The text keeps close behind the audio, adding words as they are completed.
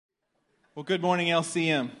Well, good morning,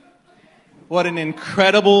 LCM. What an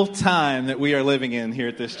incredible time that we are living in here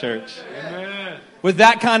at this church. Amen. With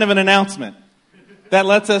that kind of an announcement, that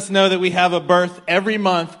lets us know that we have a birth every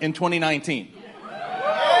month in 2019.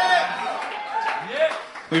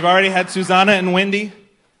 We've already had Susanna and Wendy.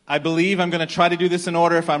 I believe I'm going to try to do this in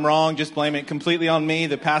order. If I'm wrong, just blame it completely on me.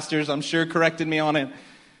 The pastors, I'm sure, corrected me on it.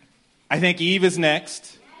 I think Eve is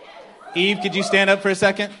next. Eve, could you stand up for a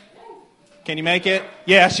second? Can you make it?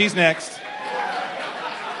 Yeah, she's next.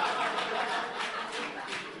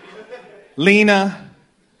 Lena.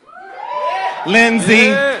 Lindsay.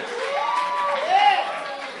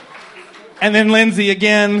 And then Lindsay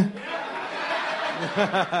again.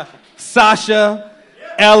 Sasha.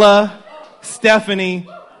 Ella. Stephanie.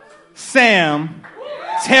 Sam.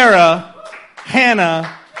 Tara.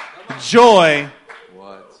 Hannah. Joy.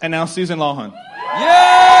 And now Susan Lawhon.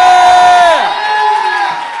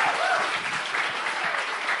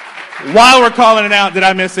 While we're calling it out, did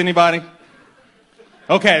I miss anybody?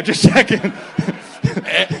 Okay, just checking.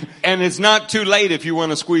 And it's not too late if you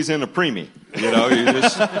want to squeeze in a preemie. You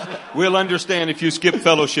know, we'll understand if you skip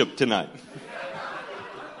fellowship tonight.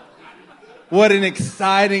 What an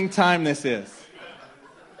exciting time this is.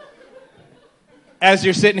 As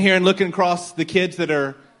you're sitting here and looking across the kids that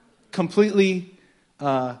are completely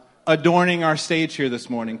adorning our stage here this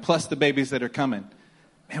morning, plus the babies that are coming.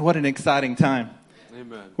 Man, what an exciting time.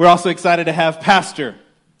 Amen. We're also excited to have Pastor,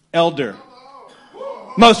 Elder,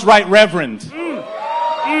 Most Right Reverend,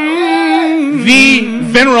 the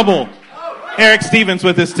Venerable Eric Stevens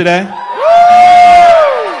with us today.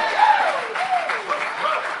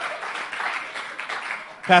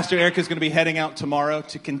 Pastor Eric is going to be heading out tomorrow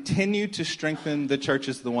to continue to strengthen the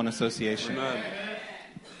churches of the One Association. Amen.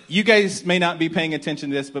 You guys may not be paying attention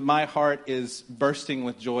to this, but my heart is bursting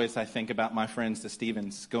with joy as I think about my friends, the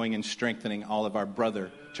Stevens, going and strengthening all of our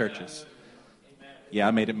brother churches. Yeah,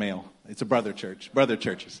 I made it male. It's a brother churches.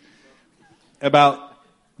 They're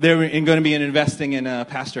going to be investing in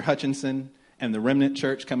Pastor Hutchinson and the Remnant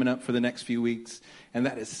Church coming up for the next few weeks. And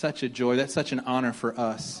that is such a joy. That's such an honor for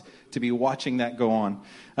us to be watching that go on.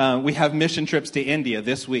 We have mission trips to India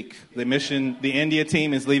this week. The India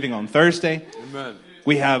team is leaving on Thursday. Amen.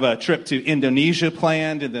 We have a trip to Indonesia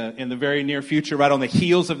planned in the very near future. Right on the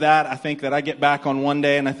heels of that, I think that I get back on one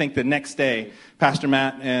day, and I think the next day, Pastor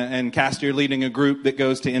Matt and Castor are leading a group that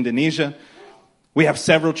goes to Indonesia. We have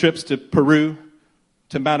several trips to Peru,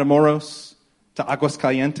 to Matamoros, to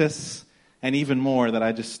Aguascalientes, and even more that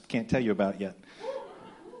I just can't tell you about yet.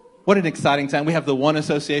 What an exciting time. We have the One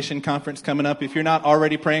Association Conference coming up. If you're not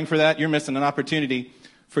already praying for that, you're missing an opportunity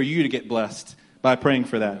for you to get blessed by praying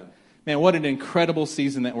for that. Man, what an incredible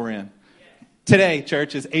season that we're in. Today,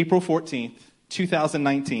 church, is April 14th,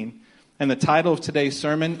 2019, and the title of today's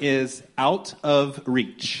sermon is Out of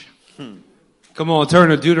Reach. Come on, turn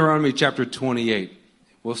to Deuteronomy chapter 28.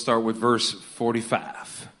 We'll start with verse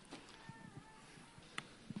 45.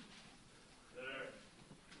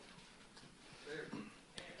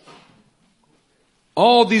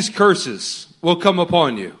 All these curses will come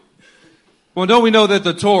upon you. Well, don't we know that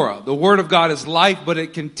the Torah, the Word of God, is life, but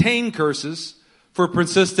it contains curses for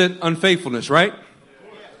persistent unfaithfulness, right?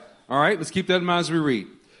 All right, let's keep that in mind as we read.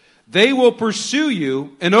 They will pursue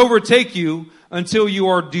you and overtake you until you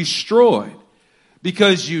are destroyed,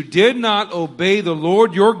 because you did not obey the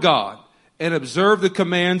Lord your God and observe the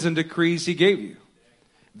commands and decrees he gave you.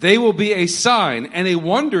 They will be a sign and a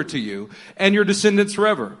wonder to you and your descendants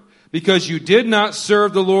forever, because you did not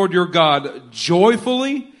serve the Lord your God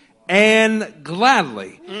joyfully and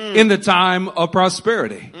gladly in the time of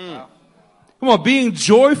prosperity. Come on, being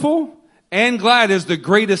joyful and glad is the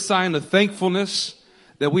greatest sign of thankfulness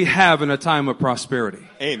that we have in a time of prosperity.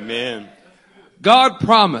 Amen. God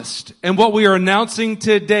promised, and what we are announcing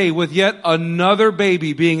today with yet another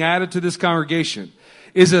baby being added to this congregation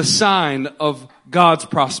is a sign of God's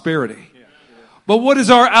prosperity. But what is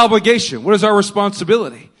our obligation? What is our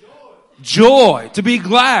responsibility? Joy, to be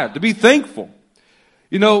glad, to be thankful.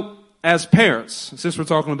 You know, as parents, since we're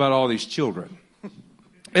talking about all these children,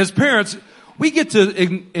 as parents, we get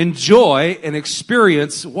to enjoy and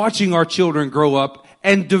experience watching our children grow up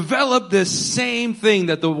and develop this same thing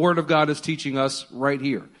that the Word of God is teaching us right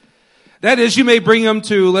here. That is, you may bring them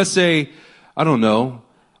to, let's say, I don't know,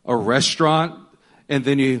 a restaurant, and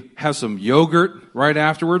then you have some yogurt right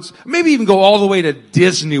afterwards. Maybe even go all the way to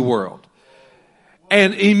Disney World.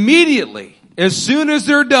 And immediately, as soon as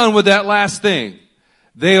they're done with that last thing,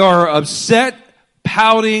 they are upset,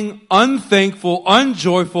 pouting, unthankful,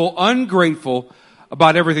 unjoyful, ungrateful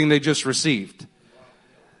about everything they just received.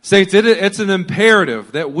 Saints, it's an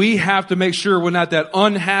imperative that we have to make sure we're not that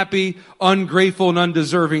unhappy, ungrateful, and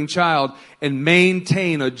undeserving child, and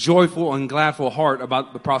maintain a joyful and gladful heart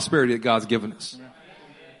about the prosperity that God's given us.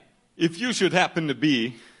 If you should happen to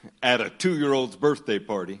be at a 2-year-old's birthday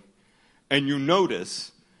party and you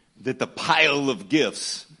notice that the pile of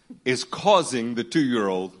gifts is causing the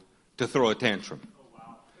 2-year-old to throw a tantrum.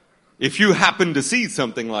 If you happen to see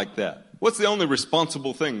something like that, what's the only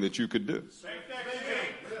responsible thing that you could do?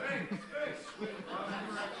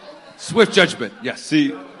 Swift judgment, yes.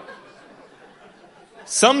 See,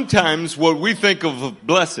 sometimes what we think of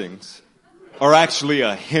blessings are actually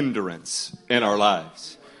a hindrance in our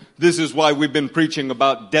lives. This is why we've been preaching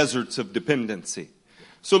about deserts of dependency.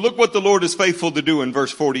 So look what the Lord is faithful to do in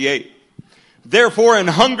verse 48. Therefore, in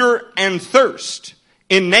hunger and thirst,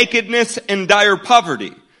 in nakedness and dire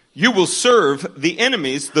poverty, you will serve the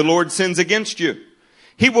enemies the Lord sends against you.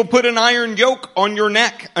 He will put an iron yoke on your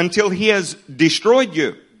neck until he has destroyed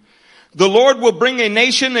you. The Lord will bring a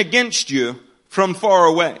nation against you from far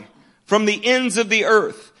away, from the ends of the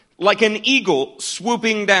earth, like an eagle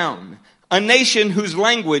swooping down, a nation whose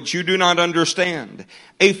language you do not understand,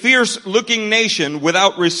 a fierce-looking nation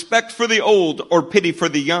without respect for the old or pity for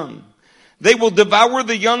the young. They will devour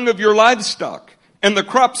the young of your livestock and the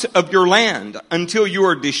crops of your land until you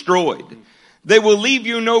are destroyed. They will leave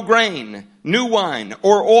you no grain, new wine,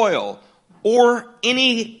 or oil, or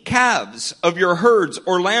any calves of your herds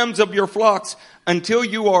or lambs of your flocks until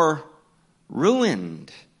you are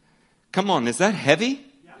ruined. Come on, is that heavy?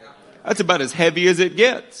 That's about as heavy as it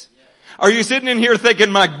gets. Are you sitting in here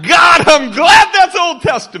thinking, my God, I'm glad that's Old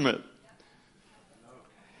Testament?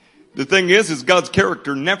 The thing is God's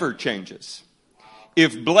character never changes.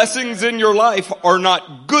 If blessings in your life are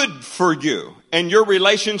not good for you and your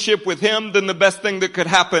relationship with Him, then the best thing that could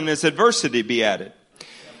happen is adversity be added.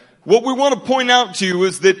 What we want to point out to you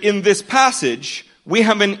is that in this passage, we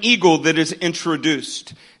have an eagle that is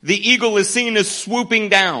introduced. The eagle is seen as swooping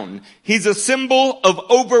down. He's a symbol of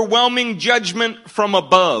overwhelming judgment from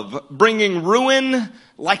above, bringing ruin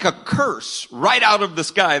like a curse right out of the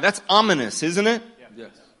sky. That's ominous, isn't it?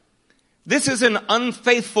 Yes. This is an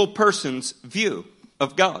unfaithful person's view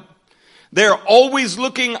of God. They're always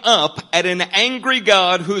looking up at an angry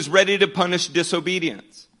God who's ready to punish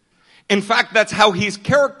disobedience. In fact, that's how He's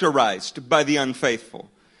characterized by the unfaithful.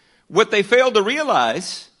 What they fail to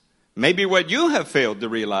realize, maybe what you have failed to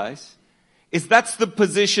realize, is that's the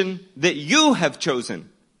position that you have chosen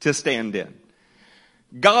to stand in.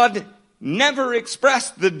 God never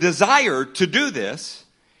expressed the desire to do this.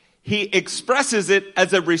 He expresses it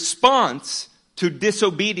as a response to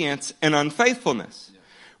disobedience and unfaithfulness.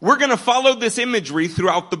 We're going to follow this imagery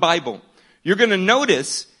throughout the Bible. You're going to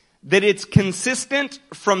notice that it's consistent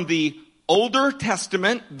from the Older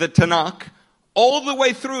Testament, the Tanakh, all the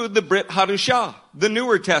way through the Brit Hadashah, the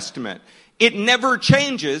Newer Testament. It never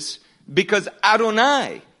changes because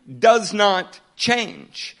Adonai does not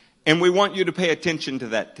change. And we want you to pay attention to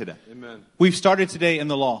that today. Amen. We've started today in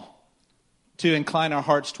the law to incline our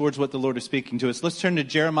hearts towards what the Lord is speaking to us. Let's turn to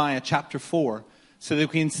Jeremiah chapter 4 so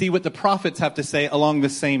that we can see what the prophets have to say along the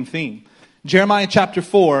same theme. Jeremiah chapter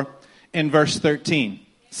 4 and verse 13.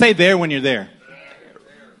 Say there when you're there.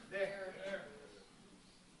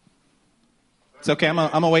 It's okay, I'm going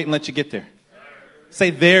to wait and let you get there. Say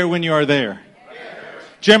there when you are there.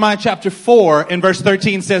 Jeremiah chapter 4 and verse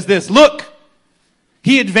 13 says this. Look,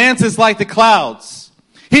 He advances like the clouds.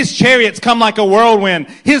 His chariots come like a whirlwind.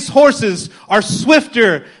 His horses are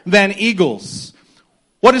swifter than eagles.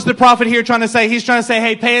 What is the prophet here trying to say? He's trying to say,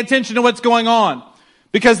 hey, pay attention to what's going on.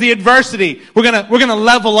 Because the adversity, we're gonna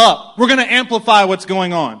level up. We're gonna amplify what's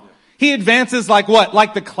going on. He advances like what?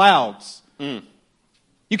 Like the clouds.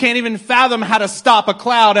 You can't even fathom how to stop a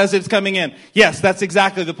cloud as it's coming in. Yes, that's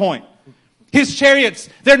exactly the point. His chariots,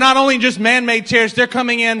 they're not only just man-made chariots, they're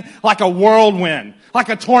coming in like a whirlwind, like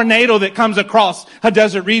a tornado that comes across a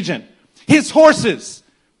desert region. His horses,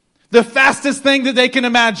 the fastest thing that they can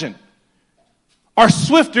imagine, are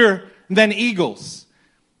swifter than eagles.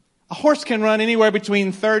 A horse can run anywhere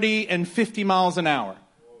between 30 and 50 miles an hour.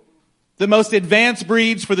 The most advanced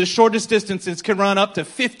breeds for the shortest distances can run up to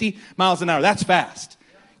 50 miles an hour. That's fast.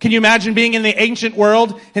 Can you imagine being in the ancient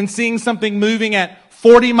world and seeing something moving at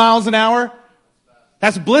 40 miles an hour?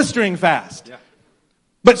 That's blistering fast. Yeah.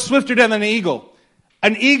 But swifter than an eagle.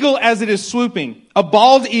 An eagle as it is swooping. A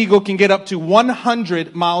bald eagle can get up to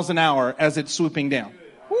 100 miles an hour as it's swooping down.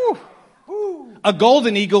 Woo. A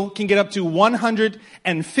golden eagle can get up to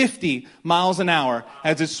 150 miles an hour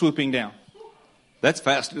as it's swooping down. That's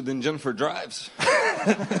faster than Jennifer drives.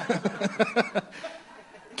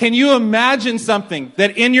 Can you imagine something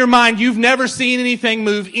that in your mind you've never seen anything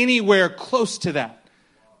move anywhere close to that?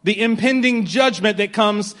 The impending judgment that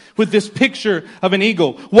comes with this picture of an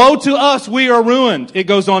eagle. Woe to us, we are ruined, it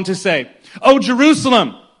goes on to say. Oh,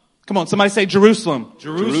 Jerusalem. Come on, somebody say Jerusalem.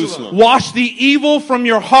 Jerusalem. Wash the evil from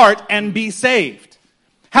your heart and be saved.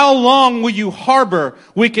 How long will you harbor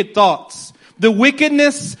wicked thoughts? The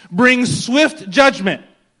wickedness brings swift judgment,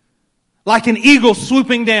 like an eagle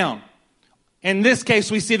swooping down. In this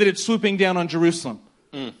case, we see that it's swooping down on Jerusalem.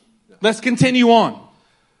 Let's continue on.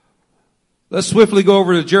 Let's swiftly go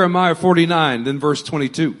over to Jeremiah 49, then verse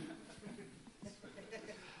 22.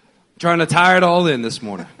 Trying to tie it all in this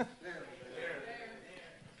morning.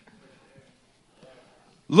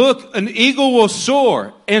 Look, an eagle will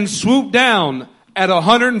soar and swoop down at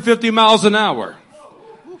 150 miles an hour,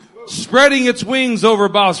 spreading its wings over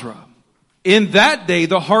Basra. In that day,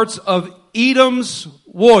 the hearts of Edom's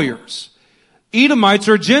warriors. Edomites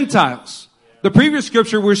are Gentiles. The previous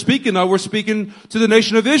scripture we're speaking to the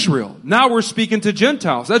nation of Israel. Now we're speaking to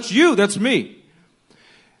Gentiles. That's you, that's me.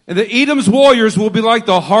 And the Edom's warriors will be like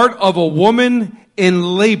the heart of a woman in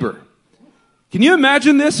labor. Can you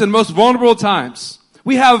imagine this in most vulnerable times?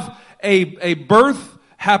 We have a birth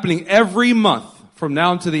happening every month from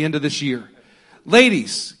now until the end of this year.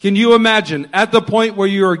 Ladies, can you imagine at the point where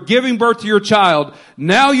you are giving birth to your child,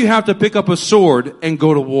 now you have to pick up a sword and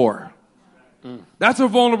go to war? That's a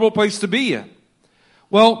vulnerable place to be in.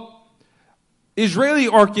 Well, Israeli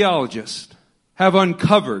archaeologists have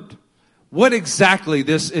uncovered what exactly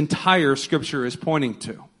this entire scripture is pointing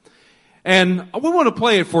to. And we want to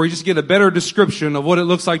play it for you just to get a better description of what it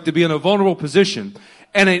looks like to be in a vulnerable position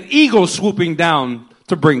and an eagle swooping down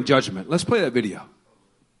to bring judgment. Let's play that video.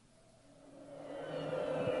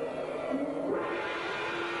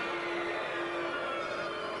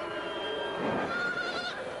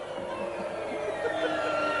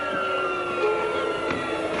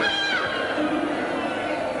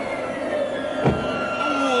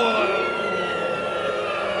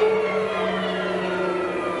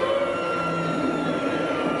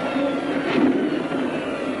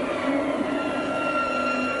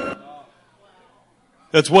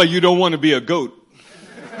 That's why you don't want to be a goat.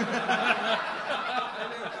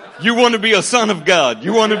 You want to be a son of God.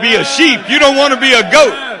 You want to be a sheep. You don't want to be a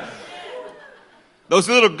goat. Those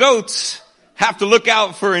little goats have to look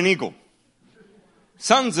out for an eagle.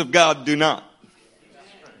 Sons of God do not.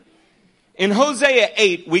 In Hosea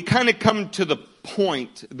 8, we kind of come to the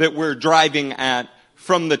point that we're driving at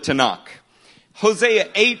from the Tanakh. Hosea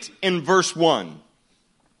 8 and verse 1.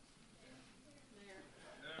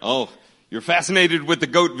 Oh, you're fascinated with the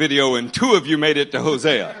goat video, and 2 of you made it to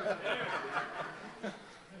Hosea.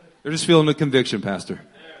 They're just feeling the conviction, Pastor.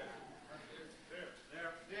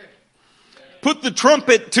 Put the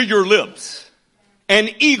trumpet to your lips. An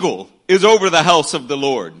eagle is over the house of the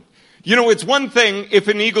Lord. You know, it's one thing if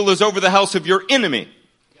an eagle is over the house of your enemy.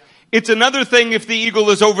 It's another thing if the eagle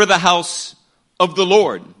is over the house of the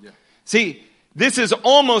Lord. See, this is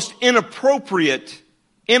almost inappropriate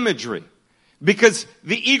imagery. Because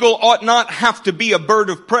the eagle ought not have to be a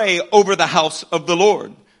bird of prey over the house of the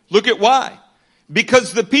Lord. Look at why.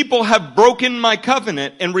 Because the people have broken my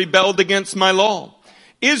covenant and rebelled against my law.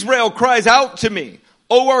 Israel cries out to me,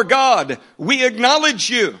 O our God, we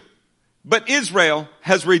acknowledge you. But Israel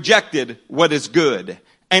has rejected what is good.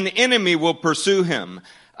 An enemy will pursue him.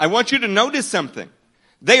 I want you to notice something.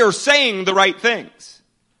 They are saying the right things.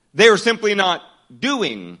 They are simply not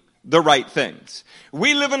doing the right things.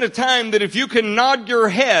 We live in a time that if you can nod your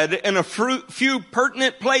head in a few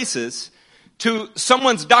pertinent places to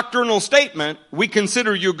someone's doctrinal statement, we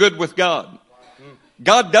consider you good with God.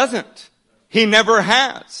 God doesn't. He never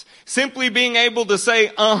has. Simply being able to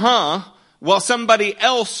say, while somebody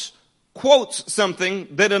else quotes something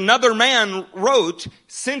that another man wrote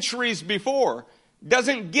centuries before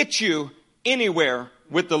doesn't get you anywhere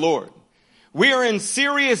with the Lord. We are in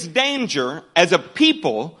serious danger as a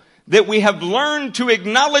people that we have learned to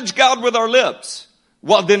acknowledge God with our lips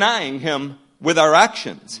while denying him with our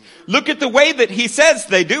actions. Look at the way that he says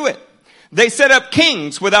they do it. They set up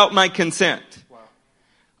kings without my consent.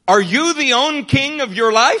 Are you the own king of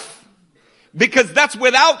your life? Because that's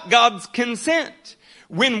without God's consent.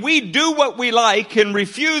 When we do what we like and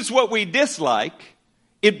refuse what we dislike,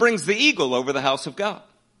 it brings the eagle over the house of God.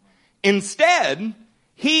 Instead,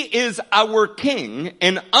 he is our king,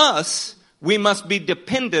 and us, we must be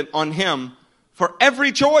dependent on him for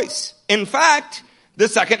every choice. In fact, the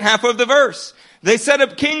second half of the verse, they set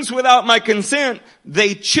up kings without my consent.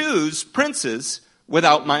 They choose princes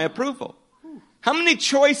without my approval. How many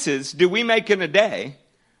choices do we make in a day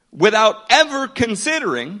without ever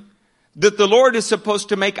considering that the Lord is supposed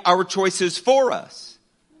to make our choices for us.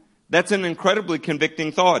 That's an incredibly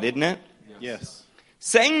convicting thought, isn't it? Yes.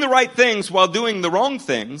 Saying the right things while doing the wrong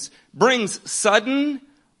things brings sudden,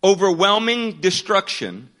 overwhelming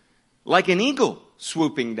destruction like an eagle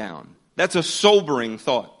swooping down. That's a sobering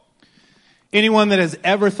thought. Anyone that has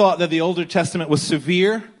ever thought that the Older Testament was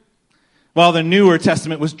severe, while the Newer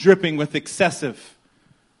Testament was dripping with excessive,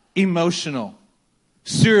 emotional,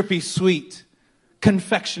 syrupy sweet,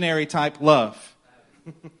 confectionery type love,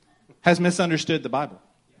 has misunderstood the Bible,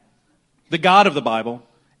 the God of the Bible,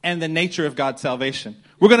 and the nature of God's salvation.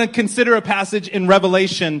 We're going to consider a passage in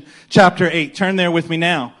Revelation chapter 8. Turn there with me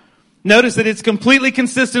now. Notice that it's completely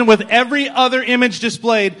consistent with every other image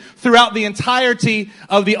displayed throughout the entirety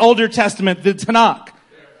of the Older Testament, the Tanakh.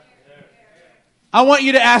 I want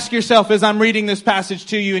you to ask yourself as I'm reading this passage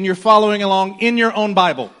to you and you're following along in your own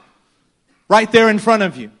Bible, right there in front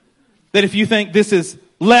of you, that if you think this is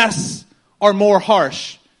less or more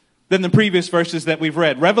harsh than the previous verses that we've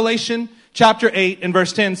read. Revelation chapter 8 and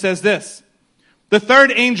verse 10 says this: the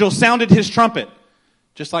third angel sounded his trumpet.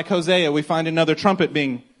 Just like Hosea, we find another trumpet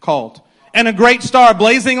being called. And a great star,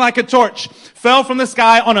 blazing like a torch, fell from the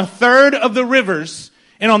sky on a third of the rivers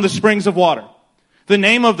and on the springs of water. The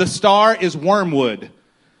name of the star is Wormwood.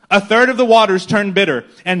 A third of the waters turned bitter,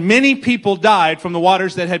 and many people died from the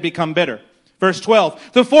waters that had become bitter. Verse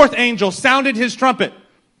 12, the fourth angel sounded his trumpet,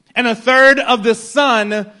 and a third of the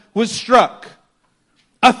sun was struck.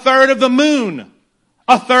 A third of the moon,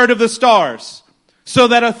 a third of the stars, so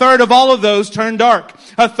that a third of all of those turned dark.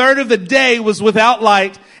 A third of the day was without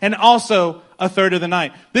light, and also a third of the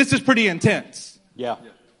night. This is pretty intense. Yeah.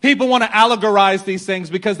 People want to allegorize these things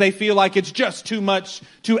because they feel like it's just too much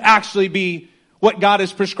to actually be what God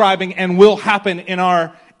is prescribing and will happen in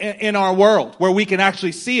our world, where we can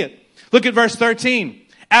actually see it. Look at verse 13.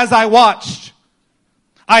 As I watched,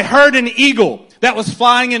 I heard an eagle that was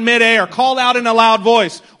flying in midair call out in a loud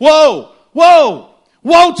voice, "Woe! Woe!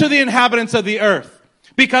 Woe to the inhabitants of the earth,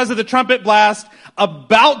 because of the trumpet blast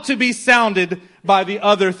about to be sounded by the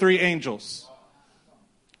other three angels."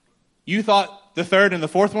 You thought the third and the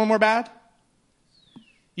fourth one were bad?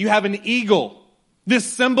 You have an eagle, this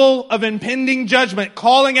symbol of impending judgment,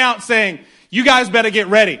 calling out saying, you guys better get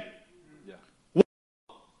ready. Yeah.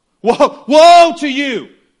 Woe, woe to you,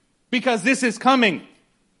 because this is coming.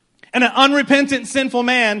 And an unrepentant, sinful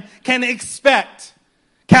man can expect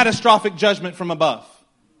catastrophic judgment from above.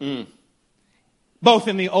 Both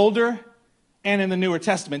in the Older and in the Newer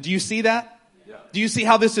Testament. Do you see that? Yeah. Do you see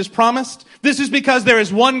how this is promised? This is because there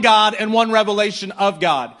is one God and one revelation of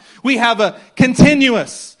God. We have a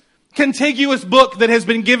contiguous book that has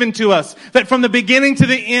been given to us that from the beginning to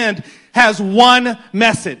the end has one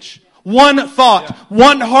message, one thought,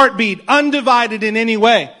 one heartbeat, undivided in any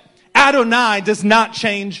way. Adonai does not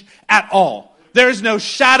change at all. There is no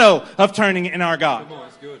shadow of turning in our God. Come on,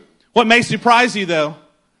 that's good. What may surprise you, though,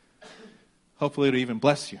 hopefully it'll even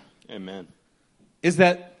bless you, Amen, is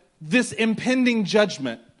that this impending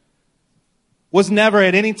judgment was never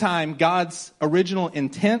at any time God's original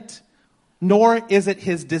intent, nor is it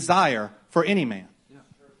his desire for any man.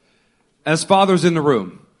 As fathers in the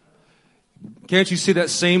room, can't you see that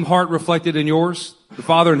same heart reflected in yours? The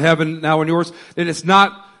Father in heaven now in yours? That it's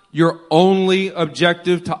not your only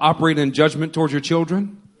objective to operate in judgment towards your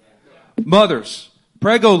children? Mothers,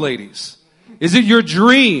 prego ladies, is it your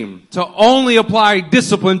dream to only apply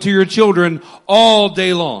discipline to your children all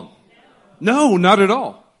day long? No, not at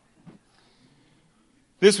all.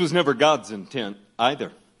 This was never God's intent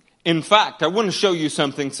either. In fact, I want to show you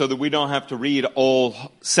something so that we don't have to read all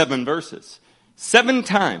 7 verses. 7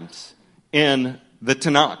 times in the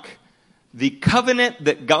Tanakh, the covenant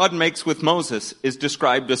that God makes with Moses is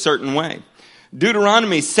described a certain way.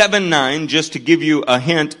 Deuteronomy 7:9, just to give you a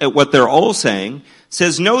hint at what they're all saying,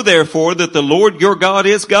 says, "Know therefore that the Lord your God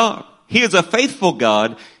is God. He is a faithful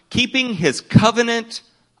God, keeping his covenant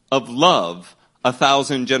of love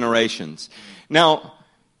 1,000 generations." Now,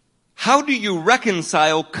 how do you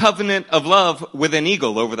reconcile covenant of love with an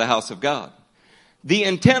eagle over the house of God? The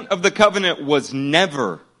intent of the covenant was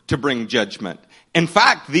never to bring judgment. In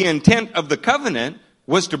fact, the intent of the covenant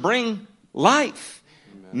was to bring life.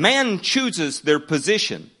 Man chooses their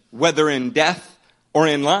position, whether in death or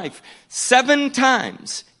in life. 7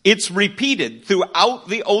 times it's repeated throughout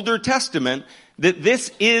the Older Testament that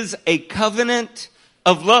this is a covenant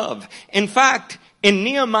of love. In fact, in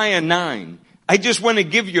Nehemiah 9, I just want to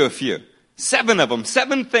give you a few. 7 of them.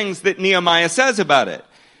 7 things that Nehemiah says about it.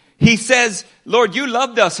 He says, Lord, you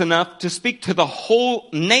loved us enough to speak to the whole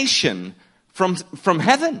nation from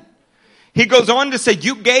heaven. He goes on to say,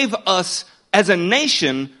 you gave us as a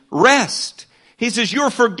nation rest. He says, you're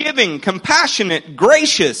forgiving, compassionate,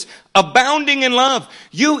 gracious, abounding in love.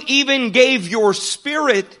 You even gave your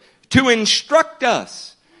Spirit to instruct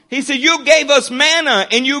us. He said, you gave us manna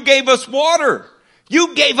and you gave us water.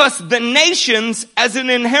 You gave us the nations as an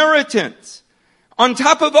inheritance. On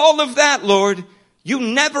top of all of that, Lord, you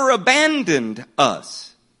never abandoned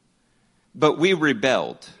us. But we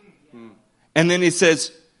rebelled. And then he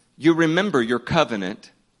says, you remember your covenant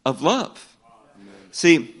of love.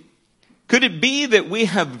 See, could it be that we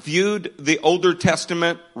have viewed the Older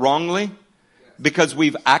Testament wrongly because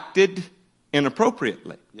we've acted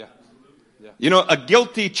inappropriately? You know, a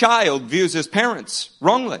guilty child views his parents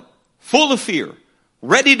wrongly, full of fear,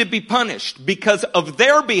 ready to be punished because of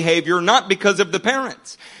their behavior, not because of the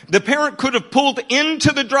parents. The parent could have pulled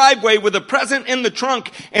into the driveway with a present in the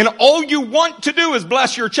trunk, and all you want to do is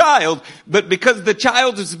bless your child, but because the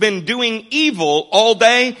child has been doing evil all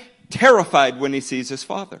day, terrified when he sees his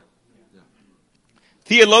father.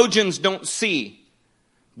 Theologians don't see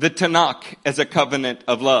the Tanakh as a covenant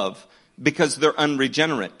of love because they're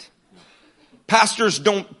unregenerate. Pastors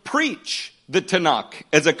don't preach the Tanakh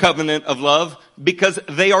as a covenant of love because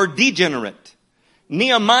they are degenerate.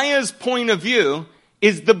 Nehemiah's point of view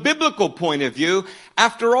is the biblical point of view.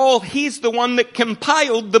 After all, he's the one that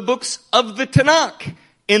compiled the books of the Tanakh.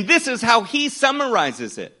 And this is how he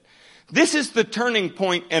summarizes it. This is the turning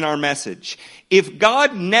point in our message. If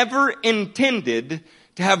God never intended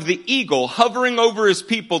to have the eagle hovering over his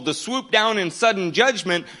people to swoop down in sudden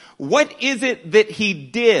judgment, what is it that he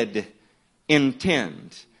did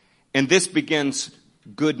intend? And this begins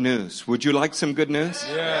good news. Would you like some good news?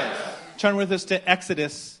 Yes. Turn with us to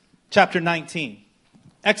Exodus chapter 19.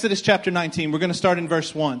 Exodus chapter 19. We're going to start in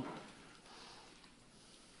verse 1.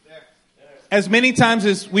 As many times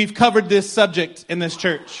as we've covered this subject in this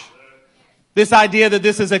church, this idea that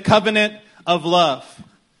this is a covenant of love,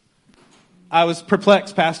 I was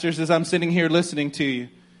perplexed, pastors, as I'm sitting here listening to you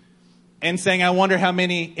and saying, I wonder how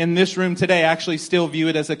many in this room today actually still view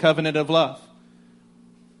it as a covenant of love.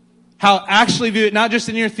 How actually view it, not just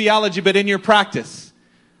in your theology, but in your practice.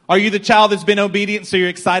 Are you the child that's been obedient so you're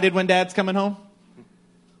excited when dad's coming home?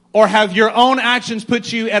 Or have your own actions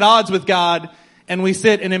put you at odds with God and we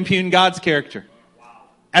sit and impugn God's character?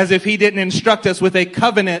 As if he didn't instruct us with a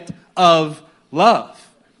covenant of love.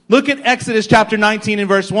 Look at Exodus chapter 19 and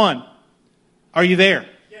verse 1. Are you there?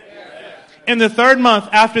 In the 3rd month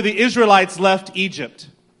after the Israelites left Egypt,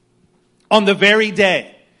 on the very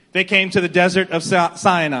day they came to the desert of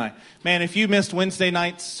Sinai. Man, if you missed Wednesday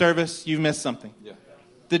night's service, you've missed something.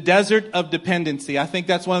 The desert of dependency. I think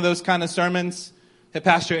that's one of those kind of sermons that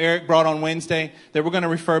Pastor Eric brought on Wednesday that we're going to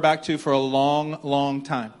refer back to for a long, long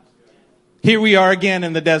time. Here we are again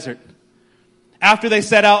in the desert. After they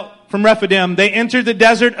set out from Rephidim, they entered the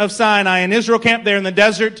desert of Sinai, and Israel camped there in the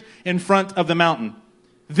desert in front of the mountain.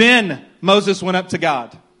 Then Moses went up to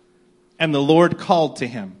God, and the Lord called to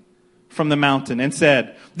him from the mountain and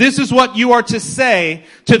said, this is what you are to say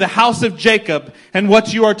to the house of Jacob and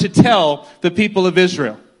what you are to tell the people of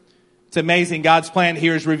Israel. It's amazing. God's plan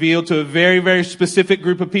here is revealed to a very, very specific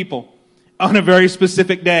group of people on a very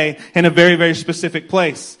specific day in a very, very specific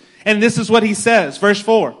place. And this is what he says, verse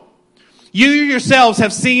 4. You yourselves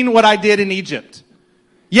have seen what I did in Egypt.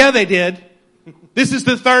 Yeah, they did. This is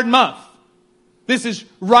the 3rd month. This is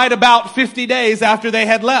right about 50 days after they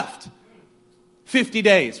had left. 50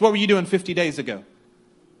 days. What were you doing 50 days ago?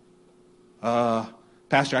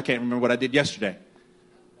 Pastor, I can't remember what I did yesterday.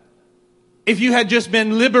 If you had just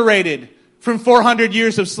been liberated from 400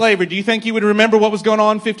 years of slavery, do you think you would remember what was going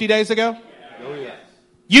on 50 days ago? Oh, yeah.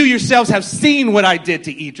 You yourselves have seen what I did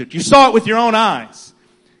to Egypt. You saw it with your own eyes.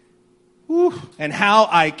 Whew. And how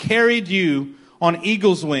I carried you on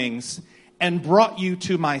eagle's wings and brought you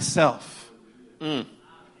to myself.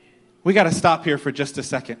 We got to stop here for just a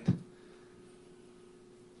second.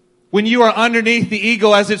 When you are underneath the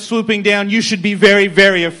eagle as it's swooping down, you should be very,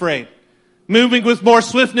 very afraid. Moving with more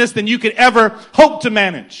swiftness than you could ever hope to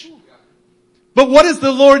manage. But what is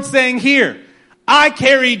the Lord saying here? I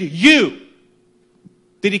carried you.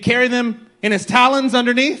 Did he carry them in his talons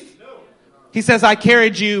underneath? No. He says, I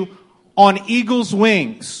carried you on eagle's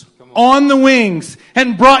wings. On the wings.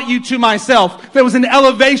 And brought you to myself. There was an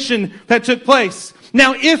elevation that took place.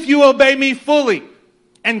 Now, if you obey me fully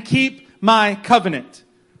and keep my covenant,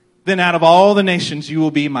 then out of all the nations you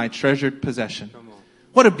will be my treasured possession.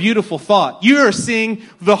 What a beautiful thought. You are seeing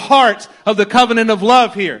the heart of the covenant of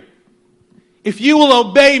love here. If you will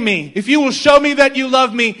obey me, if you will show me that you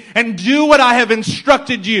love me and do what I have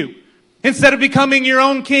instructed you, instead of becoming your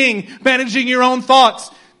own king, managing your own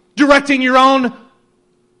thoughts, directing your own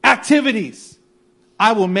activities,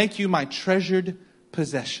 I will make you my treasured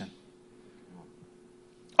possession.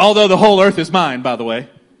 although the whole earth is mine, by the way,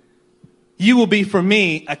 you will be for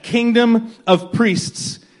me a kingdom of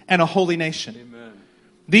priests and a holy nation. Amen.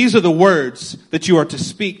 These are the words that you are to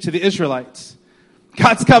speak to the Israelites.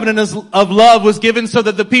 God's covenant of love was given so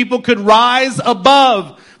that the people could rise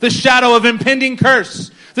above the shadow of impending curse,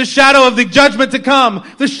 the shadow of the judgment to come,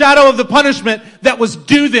 the shadow of the punishment that was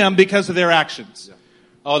due them because of their actions.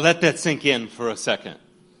 Oh, let that sink in for a second.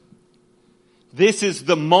 This is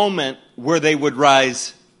the moment where they would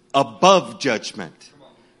rise above judgment,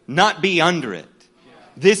 not be under it.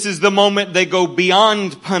 This is the moment they go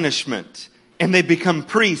beyond punishment and they become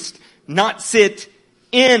priests, not sit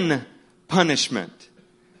in punishment.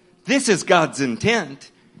 This is God's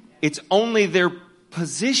intent. It's only their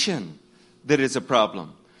position that is a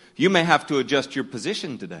problem. You may have to adjust your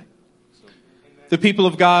position today. The people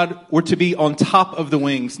of God were to be on top of the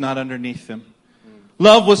wings, not underneath them.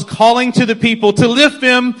 Love was calling to the people to lift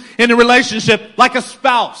them in a relationship like a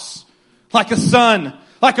spouse, like a son,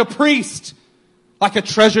 like a priest, like a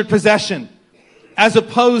treasured possession, as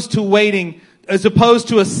opposed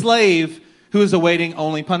to a slave who is awaiting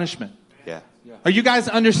only punishment. Yeah. Are you guys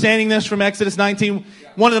understanding this from Exodus 19?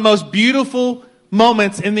 One of the most beautiful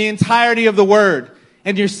moments in the entirety of the word.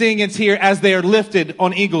 And you're seeing it here as they are lifted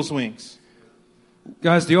on eagle's wings.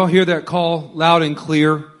 Guys, do you all hear that call loud and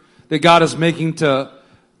clear that God is making to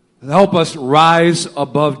help us rise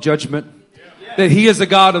above judgment? That He is a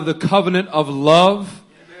God of the covenant of love.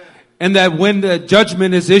 And that when the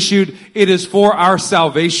judgment is issued, it is for our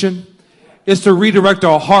salvation. It's to redirect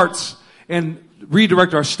our hearts and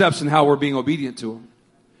redirect our steps in how we're being obedient to Him.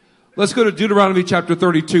 Let's go to Deuteronomy chapter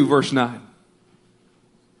 32, verse 9.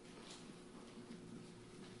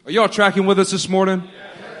 Are y'all tracking with us this morning?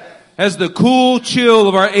 Has the cool chill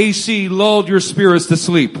of our AC lulled your spirits to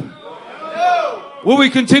sleep? Will we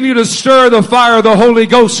continue to stir the fire of the Holy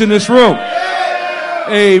Ghost in this room?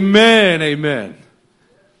 Amen, amen.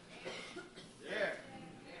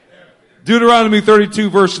 Deuteronomy 32,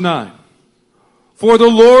 verse 9. For the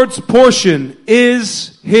Lord's portion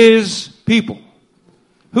is His people.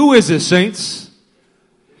 Who is this, saints?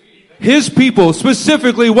 His people.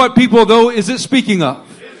 Specifically, what people, though, is it speaking of?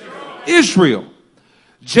 Israel.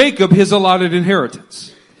 Jacob, his allotted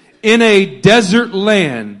inheritance. In a desert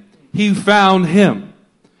land, he found him.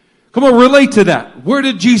 Come on, relate to that. Where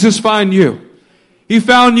did Jesus find you? He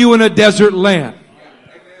found you in a desert land.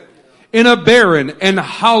 In a barren and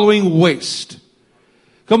howling waste.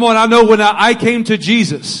 Come on, I know when I came to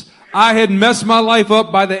Jesus, I had messed my life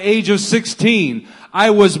up by the age of 16.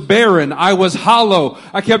 I was barren. I was hollow.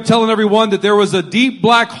 I kept telling everyone that there was a deep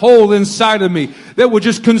black hole inside of me that would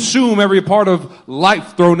just consume every part of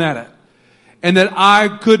life thrown at it. And that I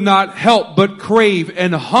could not help but crave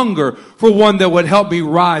and hunger for one that would help me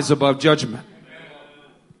rise above judgment.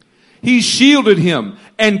 He shielded him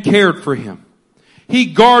and cared for him. He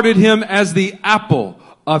guarded him as the apple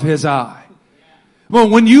of his eye. Well,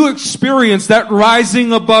 when you experience that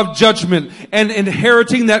rising above judgment and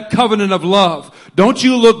inheriting that covenant of love, don't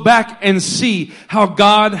you look back and see how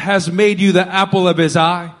God has made you the apple of His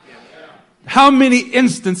eye? How many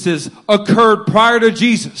instances occurred prior to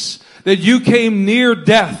Jesus that you came near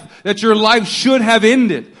death, that your life should have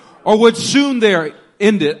ended or would soon there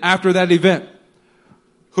end it after that event?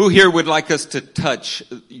 Who here would like us to touch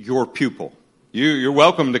your pupil? You're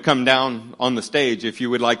welcome to come down on the stage if you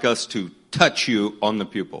would like us to touch you on the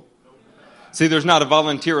pupil. See, there's not a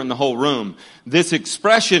volunteer in the whole room. This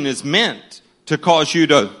expression is meant to cause you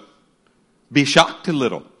to be shocked a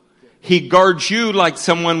little. He guards you like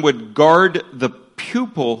someone would guard the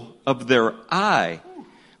pupil of their eye.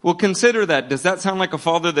 Well, consider that. Does that sound like a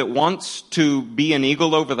father that wants to be an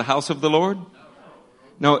eagle over the house of the Lord?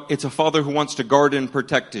 No, it's a father who wants to guard and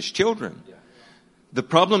protect his children. The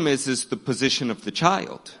problem is the position of the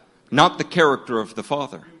child, not the character of the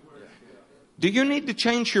father. Do you need to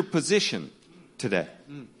change your position today?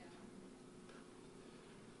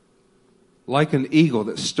 Like an eagle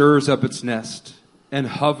that stirs up its nest and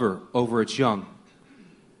hover over its young.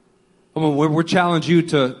 Come on, we're challenging you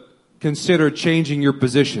to consider changing your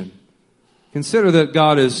position. Consider that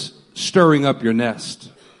God is stirring up your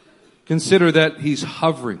nest. Consider that He's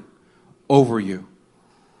hovering over you,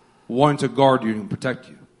 wanting to guard you and protect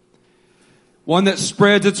you. One that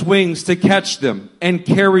spreads its wings to catch them and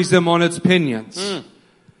carries them on its pinions.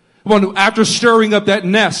 One, after stirring up that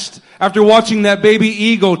nest, after watching that baby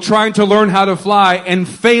eagle trying to learn how to fly and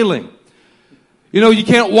failing. You know, you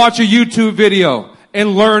can't watch a YouTube video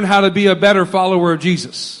and learn how to be a better follower of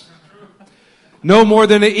Jesus. No more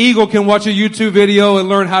than an eagle can watch a YouTube video and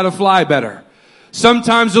learn how to fly better.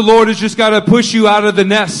 Sometimes the Lord has just got to push you out of the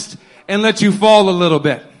nest and let you fall a little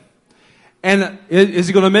bit. And is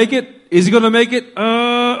he going to make it? Is he going to make it?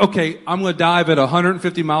 Okay, I'm going to dive at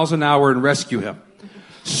 150 miles an hour and rescue him.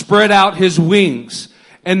 Spread out his wings.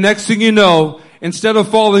 And next thing you know, instead of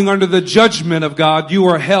falling under the judgment of God, you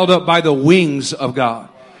are held up by the wings of God.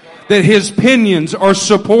 That his pinions are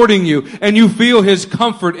supporting you, and you feel his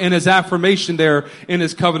comfort and his affirmation there in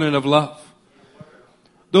his covenant of love.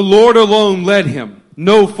 The Lord alone led him.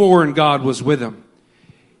 No foreign God was with him.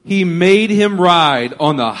 He made him ride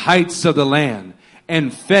on the heights of the land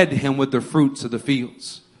and fed him with the fruits of the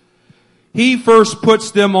fields. He first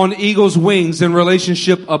puts them on eagle's wings in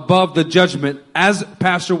relationship above the judgment, as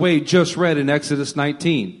Pastor Wade just read in Exodus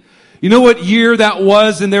 19. You know what year that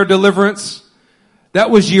was in their deliverance? That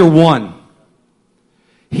was year 1.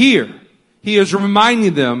 Here, he is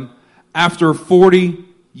reminding them after 40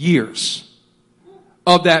 years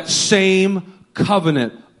of that same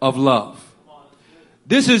covenant of love.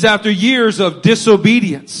 This is after years of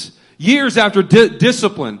disobedience, years after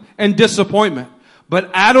discipline and disappointment.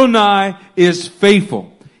 But Adonai is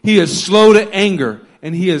faithful. He is slow to anger,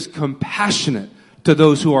 and he is compassionate to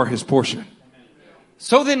those who are his portion.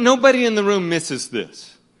 So that nobody in the room misses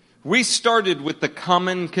this. We started with the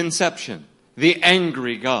common conception, the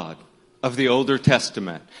angry God of the Older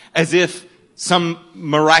Testament, as if some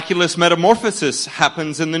miraculous metamorphosis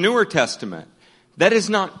happens in the Newer Testament. That is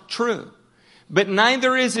not true. But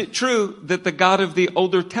neither is it true that the God of the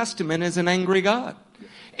Older Testament is an angry God.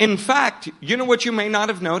 In fact, you know what you may not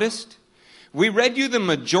have noticed? We read you the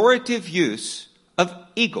majorative use of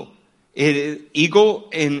eagle. Eagle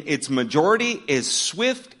in its majority is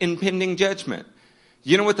swift impending judgment.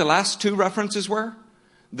 You know what the last 2 references were?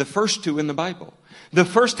 The first 2 in the Bible. The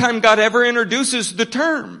first time God ever introduces the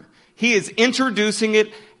term, he is introducing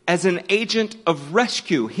it as an agent of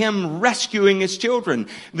rescue, him rescuing his children.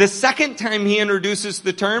 The second time he introduces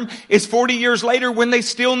the term is 40 years later when they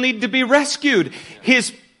still need to be rescued.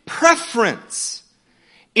 His preference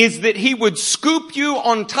is that he would scoop you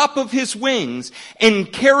on top of his wings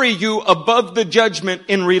and carry you above the judgment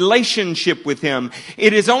in relationship with him.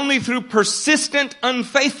 It is only through persistent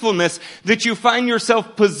unfaithfulness that you find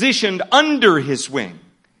yourself positioned under his wing.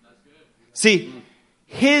 See,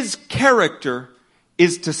 his character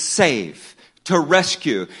is to save, to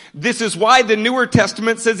rescue. This is why the Newer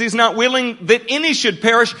Testament says he's not willing that any should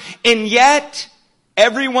perish, and yet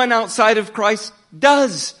everyone outside of Christ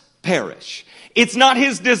does perish. It's not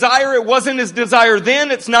his desire. It wasn't his desire then.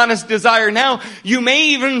 It's not his desire now. You may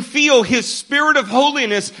even feel his spirit of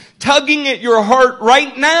holiness tugging at your heart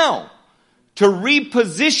right now to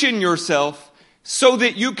reposition yourself so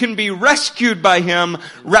that you can be rescued by him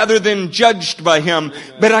rather than judged by him.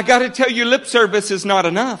 But I got to tell you, lip service is not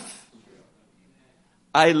enough.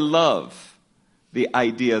 I love the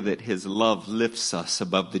idea that his love lifts us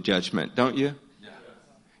above the judgment, don't you?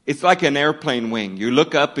 It's like an airplane wing. You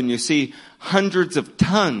look up and you see hundreds of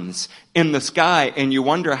tons in the sky, and you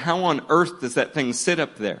wonder, how on earth does that thing sit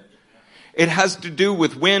up there? It has to do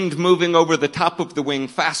with wind moving over the top of the wing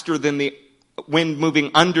faster than the wind moving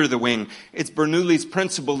under the wing. It's Bernoulli's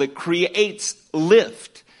principle that creates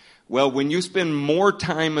lift. Well, when you spend more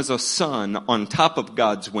time as a son on top of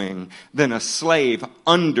God's wing than a slave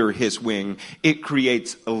under his wing, it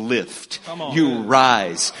creates a lift. You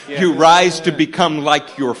rise. Yeah. You rise to become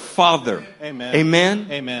like your father. Amen. Amen?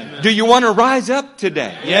 Amen. Do you want to rise up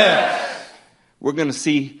today? Yes. We're going to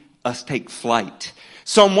see us take flight.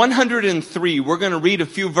 Psalm 103, we're going to read a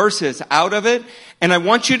few verses out of it. And I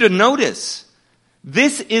want you to notice,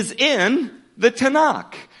 this is in the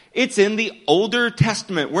Tanakh. It's in the Older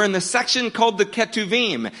Testament. We're in the section called the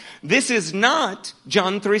Ketuvim. This is not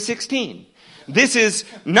John 3:16. This is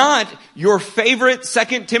not your favorite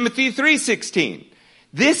 2 Timothy 3:16.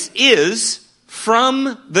 This is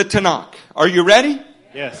from the Tanakh. Are you ready?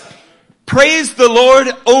 Yes. Praise the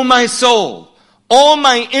Lord, O my soul. All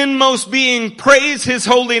my inmost being, praise his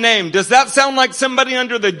holy name. Does that sound like somebody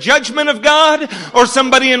under the judgment of God or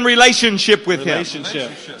somebody in relationship with him?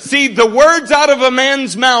 See, the words out of a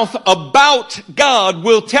man's mouth about God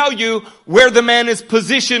will tell you where the man is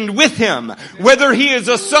positioned with him. Whether he is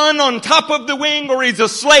a son on top of the wing or he's a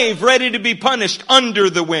slave ready to be punished under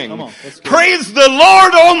the wing. Praise the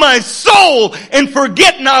Lord, O my soul, and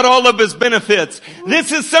forget not all of his benefits.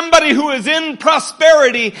 This is somebody who is in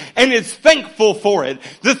prosperity and is thankful for it.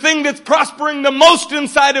 The thing that's prospering the most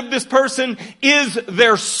inside of this person is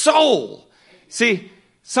their soul. See,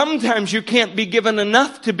 sometimes you can't be given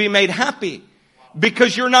enough to be made happy.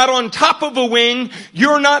 Because you're not on top of a wing,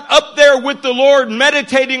 you're not up there with the Lord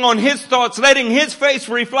meditating on his thoughts, letting his face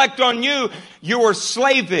reflect on you. You are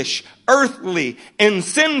slavish, earthly, and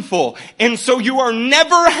sinful. And so you are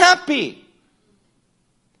never happy.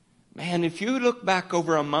 Man, if you look back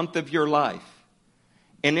over a month of your life,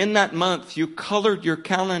 and in that month you colored your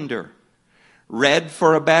calendar red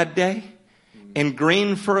for a bad day and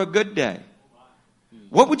green for a good day,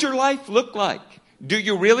 what would your life look like? Do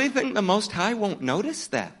you really think the Most High won't notice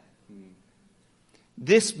that?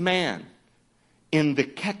 This man in the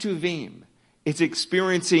Ketuvim is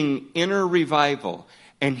experiencing inner revival,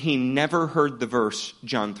 and he never heard the verse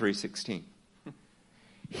John 3:16.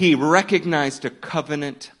 He recognized a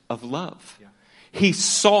covenant of love. He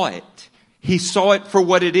saw it. He saw it for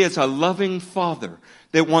what it is, a loving father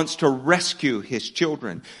that wants to rescue his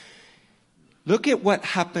children. Look at what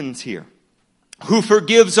happens here. Who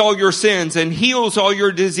forgives all your sins and heals all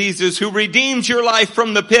your diseases, who redeems your life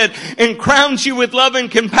from the pit and crowns you with love and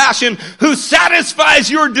compassion, who satisfies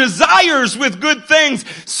your desires with good things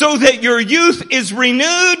so that your youth is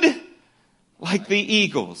renewed like the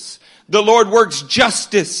eagles. The Lord works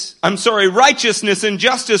righteousness and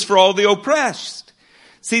justice for all the oppressed.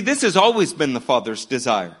 See, this has always been the Father's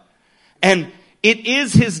desire. And it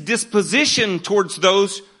is His disposition towards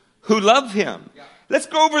those who love Him. Let's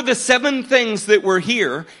go over the 7 things that were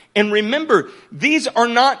here. And remember, these are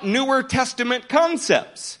not Newer Testament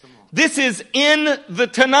concepts. This is in the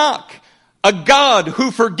Tanakh. A God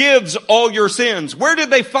who forgives all your sins. Where did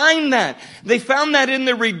they find that? They found that in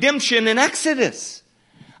the redemption in Exodus.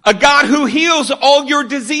 A God who heals all your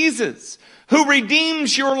diseases, who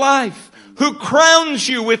redeems your life, who crowns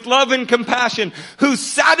you with love and compassion, who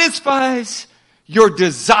satisfies your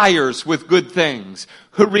desires with good things,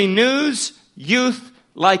 who renews youth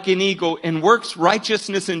like an eagle and works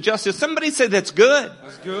righteousness and justice. Somebody say that's good.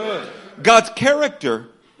 That's good. God's character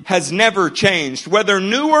has never changed. Whether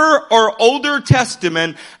newer or older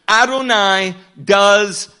testament, Adonai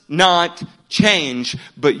does not change,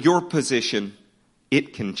 but your position,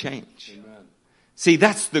 it can change. Amen. See,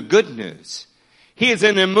 that's the good news. He is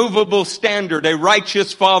an immovable standard, a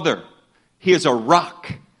righteous father. He is a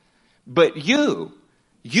rock. But you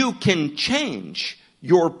can change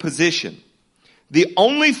your position. The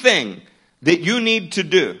only thing that you need to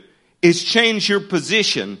do is change your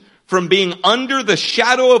position from being under the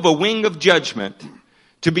shadow of a wing of judgment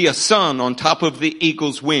to be a son on top of the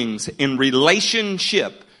eagle's wings in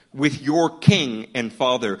relationship with your king and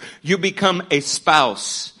father. You become a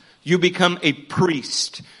spouse. You become a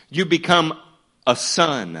priest. You become a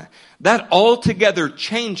son. That altogether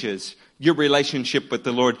changes your relationship with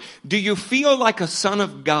the Lord. Do you feel like a son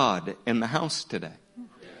of God in the house today?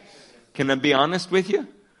 Can I be honest with you?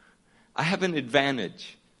 I have an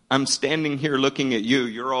advantage. I'm standing here looking at you.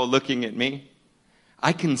 You're all looking at me.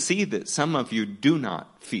 I can see that some of you do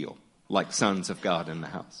not feel like sons of God in the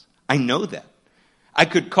house. I know that. I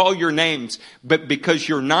could call your names, but because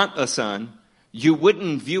you're not a son, you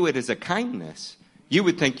wouldn't view it as a kindness. You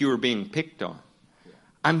would think you were being picked on.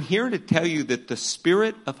 I'm here to tell you that the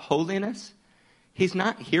Spirit of holiness, He's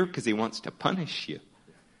not here because He wants to punish you.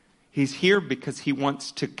 He's here because He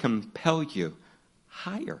wants to compel you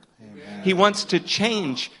higher. Amen. He wants to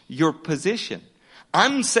change your position.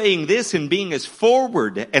 I'm saying this and being as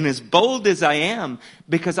forward and as bold as I am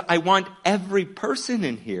because I want every person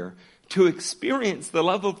in here to experience the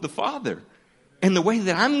love of the Father in the way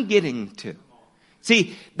that I'm getting to.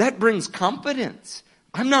 See, that brings confidence.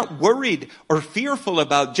 I'm not worried or fearful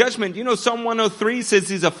about judgment. You know, Psalm 103 says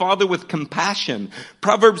He's a father with compassion.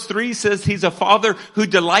 Proverbs 3 says He's a father who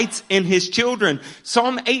delights in His children.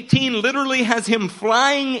 Psalm 18 literally has Him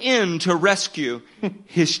flying in to rescue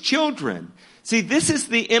His children. See, this is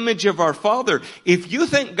the image of our Father. If you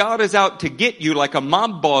think God is out to get you like a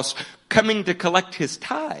mob boss coming to collect His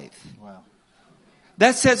tithe, wow,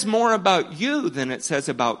 that says more about you than it says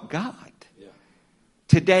about God. Yeah.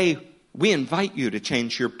 Today, we invite you to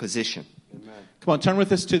change your position. Amen. Come on, turn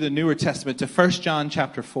with us to the Newer Testament, to 1 John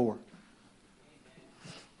chapter 4.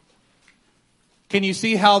 Can you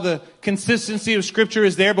see how the consistency of Scripture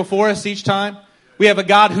is there before us each time? We have a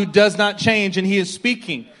God who does not change, and He is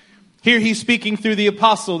speaking. Here He's speaking through the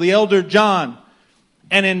apostle, the elder John.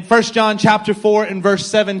 And in 1 John chapter 4 and verse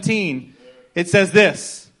 17, it says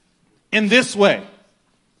this, in this way.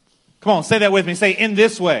 Come on, say that with me. Say, in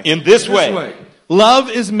this way. In this way. Love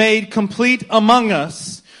is made complete among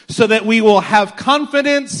us so that we will have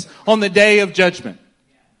confidence on the day of judgment.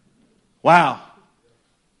 Wow.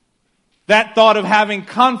 That thought of having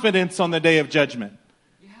confidence on the day of judgment.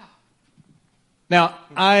 Now,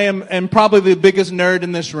 I am probably the biggest nerd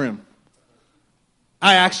in this room.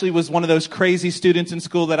 I actually was one of those crazy students in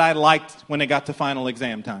school that I liked when it got to final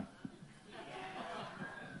exam time.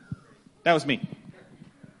 That was me.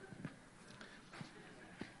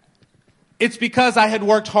 It's because I had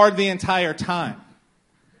worked hard the entire time.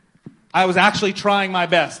 I was actually trying my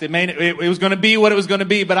best. It was going to be what it was going to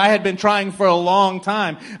be, but I had been trying for a long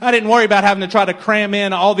time. I didn't worry about having to try to cram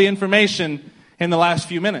in all the information in the last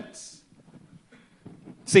few minutes.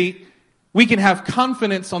 See, we can have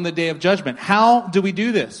confidence on the day of judgment. How do we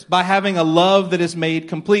do this? By having a love that is made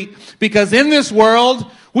complete. Because in this world,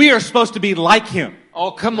 we are supposed to be like Him.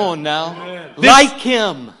 Oh, come on now. Like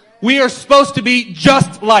Him. We are supposed to be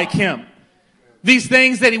just like Him. These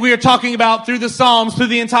things that we are talking about through the Psalms, through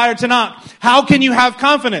the entire Tanakh. How can you have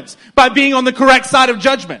confidence? By being on the correct side of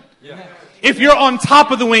judgment. Yeah. If you're on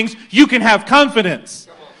top of the wings, you can have confidence.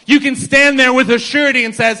 You can stand there with a surety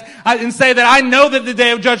and say that I know that the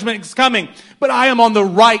day of judgment is coming, but I am on the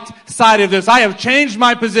right side of this. I have changed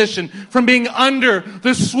my position from being under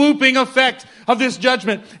the swooping effect of this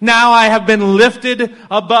judgment. Now I have been lifted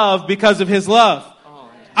above because of His love.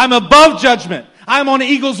 I'm above judgment. I'm on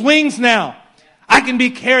eagle's wings now. I can be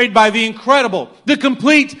carried by the incredible, the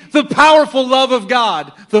complete, the powerful love of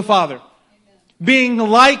God, the Father. Being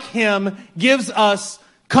like Him gives us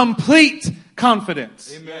complete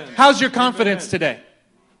confidence. Amen. How's your confidence today?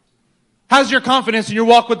 How's your confidence in your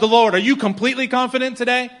walk with the Lord? Are you completely confident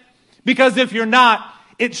today? Because if you're not,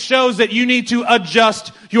 it shows that you need to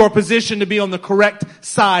adjust your position to be on the correct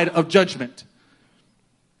side of judgment.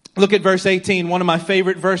 Look at verse 18, one of my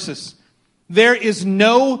favorite verses. There is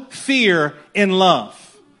no fear in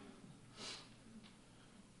love.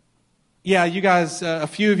 Yeah, you guys, a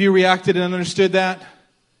few of you reacted and understood that.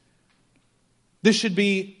 This should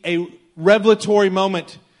be a revelatory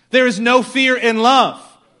moment. There is no fear in love.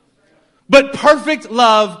 But perfect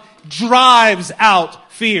love drives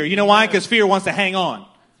out fear. You know why? Because fear wants to hang on.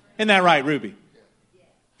 Isn't that right, Ruby?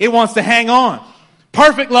 It wants to hang on.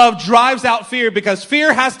 Perfect love drives out fear because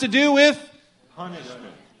fear has to do with punishment.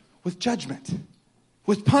 With judgment,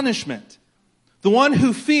 with punishment. The one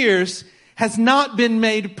who fears has not been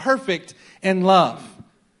made perfect in love.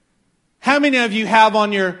 How many of you have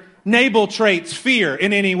on your Nabal traits fear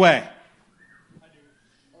in any way?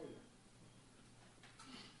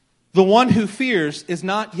 The one who fears is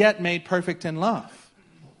not yet made perfect in love.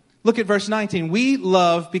 Look at verse 19. We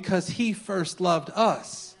love because He first loved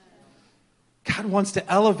us. God wants to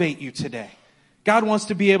elevate you today. God wants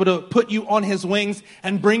to be able to put you on His wings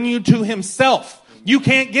and bring you to Himself. You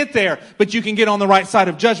can't get there, but you can get on the right side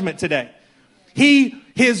of judgment today.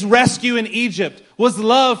 His rescue in Egypt was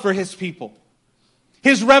love for His people.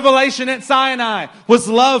 His revelation at Sinai was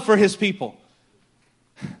love for His people.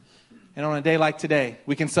 And on a day like today,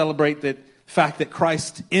 we can celebrate the fact that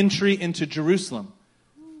Christ's entry into Jerusalem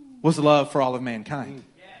was love for all of mankind.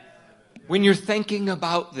 When you're thinking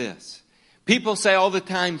about this, people say all the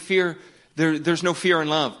time, there's no fear in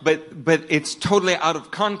love, but it's totally out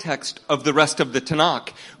of context of the rest of the Tanakh.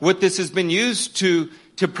 What this has been used to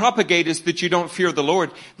propagate is that you don't fear the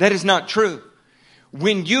Lord. That is not true.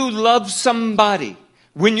 When you love somebody,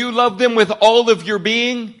 when you love them with all of your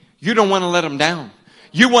being, you don't want to let them down.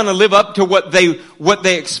 You want to live up to what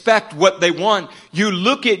they expect, what they want. You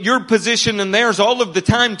look at your position and theirs all of the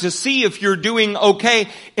time to see if you're doing okay.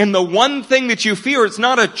 And the one thing that you fear, it's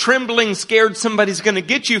not a trembling, scared somebody's going to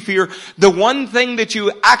get you fear. The one thing that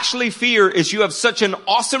you actually fear is you have such an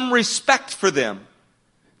awesome respect for them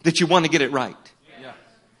that you want to get it right.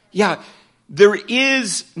 Yeah. There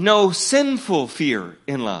is no sinful fear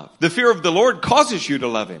in love. The fear of the Lord causes you to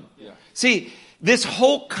love Him. See, this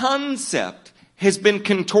whole concept has been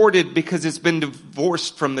contorted because it's been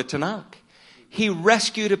divorced from the Tanakh. He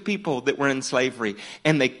rescued a people that were in slavery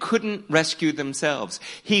and they couldn't rescue themselves.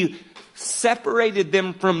 He separated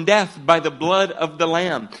them from death by the blood of the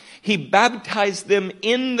Lamb. He baptized them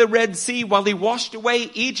in the Red Sea while He washed away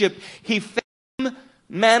Egypt. He fed them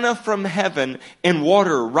manna from heaven and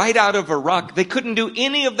water right out of a rock. They couldn't do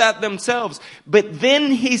any of that themselves. But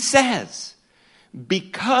then He says,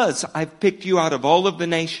 because I've picked you out of all of the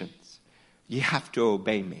nations, you have to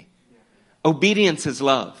obey me. Obedience is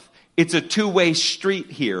love. It's a two-way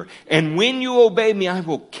street here. And when you obey me, I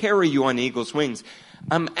will carry you on eagle's wings.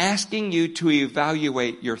 I'm asking you to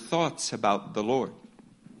evaluate your thoughts about the Lord.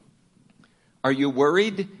 Are you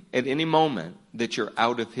worried at any moment that you're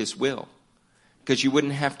out of His will? Because you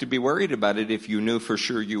wouldn't have to be worried about it if you knew for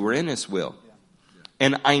sure you were in His will.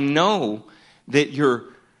 And I know that your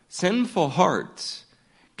sinful hearts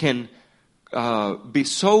can be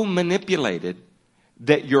so manipulated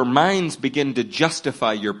that your minds begin to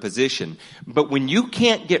justify your position. But when you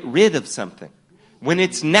can't get rid of something, when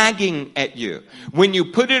it's nagging at you, when you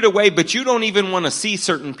put it away, but you don't even want to see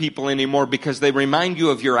certain people anymore because they remind you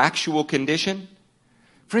of your actual condition,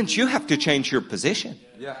 friends, you have to change your position.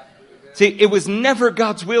 See, it was never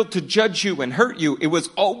God's will to judge you and hurt you. It was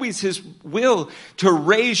always His will to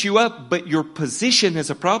raise you up, but your position is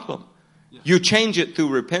a problem. You change it through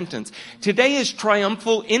repentance. Today is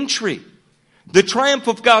triumphal entry. The triumph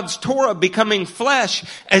of God's Torah becoming flesh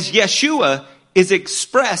as Yeshua is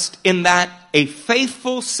expressed in that a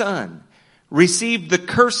faithful son received the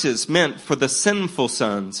curses meant for the sinful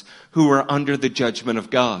sons who were under the judgment of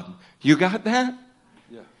God. You got that?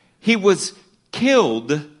 Yeah. He was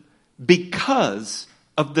killed because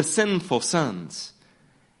of the sinful sons.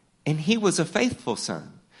 And he was a faithful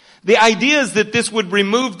son. The idea is that this would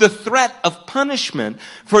remove the threat of punishment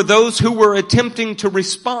for those who were attempting to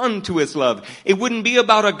respond to His love. It wouldn't be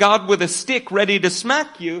about a God with a stick ready to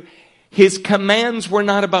smack you. His commands were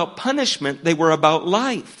not about punishment. They were about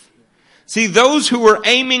life. See, those who were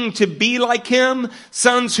aiming to be like Him,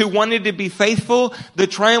 sons who wanted to be faithful, the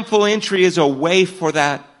triumphal entry is a way for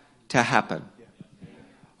that to happen.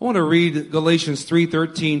 I want to read Galatians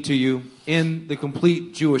 3:13 to you in the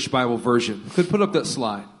complete Jewish Bible version. Could put up that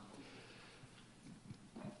slide.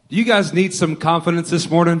 Do you guys need some confidence this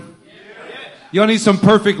morning? Y'all need some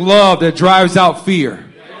perfect love that drives out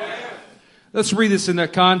fear. Let's read this in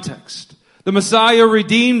that context. The Messiah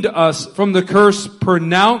redeemed us from the curse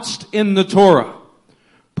pronounced in the Torah.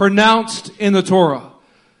 Pronounced in the Torah.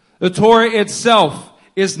 The Torah itself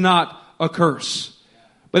is not a curse.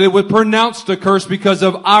 But it would pronounce the curse because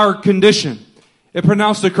of our condition. It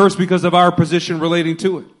pronounced the curse because of our position relating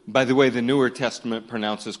to it. By the way, the Newer Testament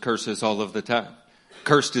pronounces curses all of the time.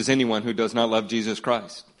 Cursed is anyone who does not love Jesus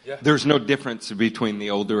Christ. Yeah. There's no difference between the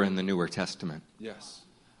Older and the Newer Testament. Yes.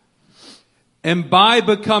 And by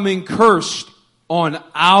becoming cursed on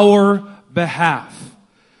our behalf.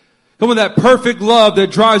 Come on, that perfect love that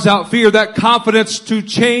drives out fear, that confidence to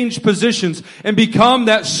change positions and become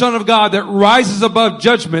that Son of God that rises above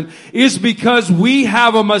judgment is because we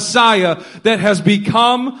have a Messiah that has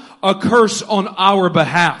become a curse on our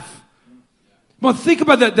behalf. Well, think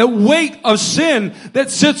about that weight of sin that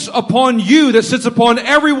sits upon you, that sits upon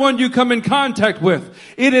everyone you come in contact with.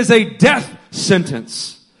 It is a death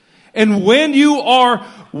sentence. And when you are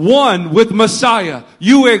one with Messiah,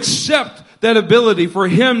 you accept that ability for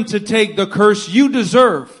Him to take the curse you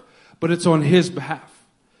deserve, but it's on His behalf.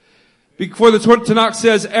 Before the Tanakh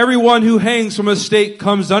says, everyone who hangs from a stake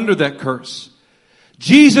comes under that curse.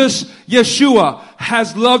 Jesus, Yeshua,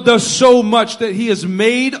 has loved us so much that He has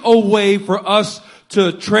made a way for us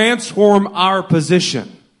to transform our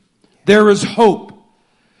position. There is hope.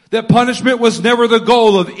 That punishment was never the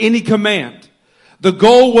goal of any command. The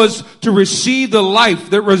goal was to receive the life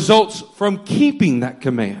that results from keeping that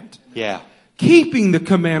command. Yeah. Keeping the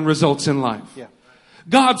command results in life. Yeah.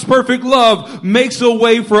 God's perfect love makes a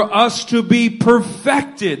way for us to be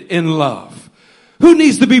perfected in love. Who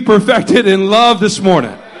needs to be perfected in love this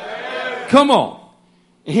morning? Come on.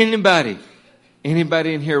 Anybody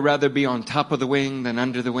in here rather be on top of the wing than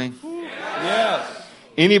under the wing? Yes.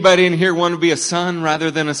 Anybody in here want to be a son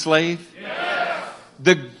rather than a slave? Yes.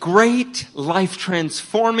 The great life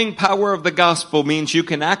transforming power of the gospel means you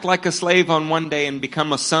can act like a slave on one day and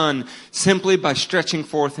become a son simply by stretching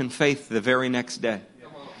forth in faith the very next day.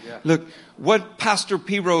 Look, what Pastor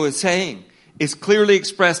Piro is saying is clearly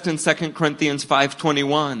expressed in 2 Corinthians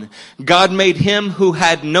 5:21. God made Him who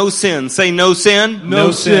had no sin, say no sin,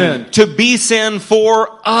 no sin, to be sin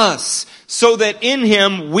for us, so that in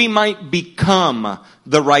Him we might become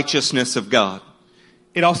the righteousness of God.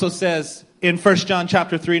 It also says in 1 John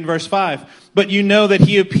chapter 3 and verse 5, but you know that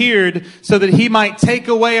He appeared so that He might take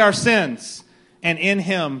away our sins, and in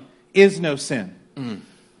Him is no sin.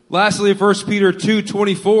 Lastly, 1 Peter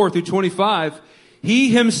 2:24 through 25, He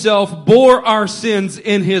Himself bore our sins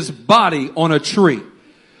in His body on a tree,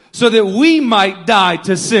 so that we might die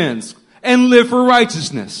to sins and live for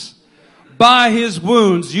righteousness. By His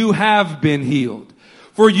wounds you have been healed.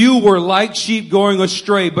 For you were like sheep going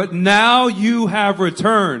astray, but now you have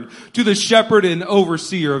returned to the shepherd and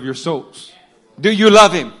overseer of your souls. Do you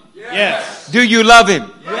love Him? Yes. Do you love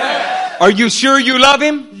Him? Yes. Are you sure you love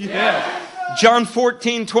Him? Yes. John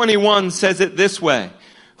 14:21 says it this way.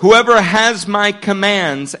 Whoever has my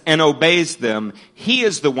commands and obeys them, he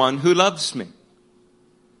is the one who loves me.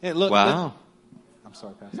 Hey, look, wow. I'm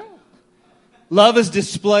sorry, Pastor. No. Love is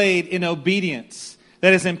displayed in obedience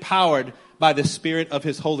that is empowered by the Spirit of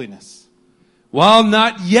His holiness. While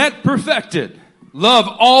not yet perfected, love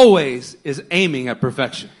always is aiming at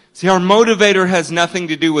perfection. See, our motivator has nothing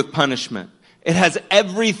to do with punishment. It has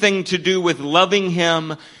everything to do with loving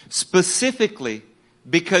Him specifically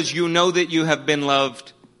because you know that you have been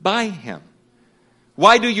loved by Him.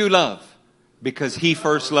 Why do you love? Because He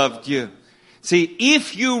first loved you. See,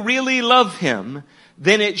 if you really love Him,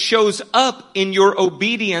 then it shows up in your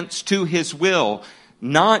obedience to His will,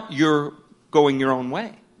 not your going your own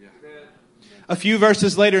way. A few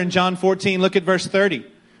verses later in John 14, look at verse 30.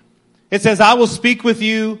 It says, I will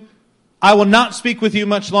not speak with you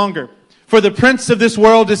much longer, for the prince of this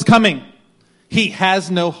world is coming. He has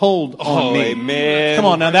no hold on me. Amen. Come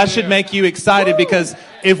on, now that should make you excited, because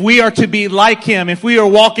if we are to be like Him, if we are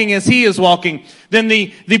walking as He is walking, then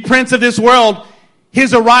the prince of this world,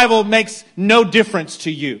 His arrival makes no difference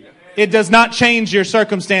to you. It does not change your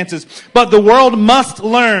circumstances. But the world must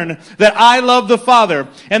learn that I love the Father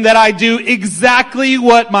and that I do exactly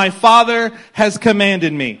what my Father has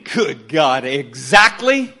commanded me. Good God,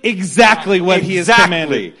 exactly? Exactly what He has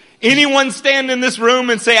commanded. Anyone stand in this room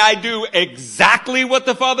and say, I do exactly what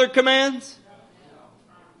the Father commands?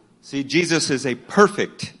 See, Jesus is a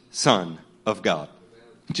perfect Son of God.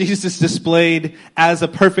 Jesus displayed as a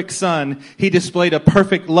perfect Son. He displayed a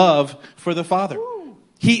perfect love for the Father.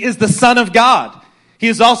 He is the Son of God. He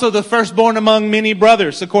is also the firstborn among many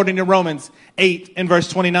brothers, according to Romans 8 and verse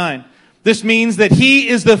 29. This means that He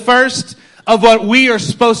is the first of what we are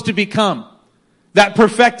supposed to become. That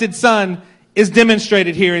perfected Son is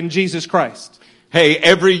demonstrated here in Jesus Christ. Hey,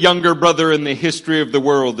 every younger brother in the history of the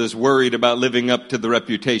world is worried about living up to the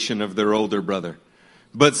reputation of their older brother.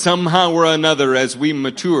 But somehow or another, as we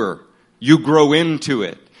mature, you grow into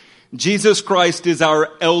it. Jesus Christ is our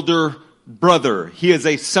elder brother. He is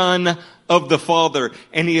a son of the Father,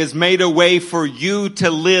 and He has made a way for you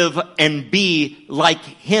to live and be like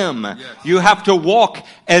Him. Yes. You have to walk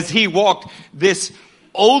as He walked. This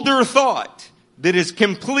older thought that is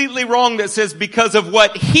completely wrong, that says because of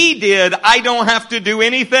what He did, I don't have to do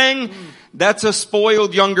anything. That's a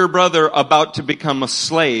spoiled younger brother about to become a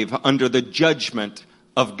slave under the judgment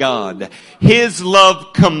of God. His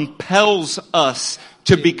love compels us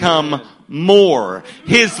to become more.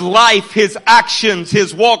 His life, His actions,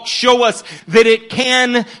 His walk show us that it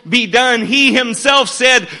can be done. He Himself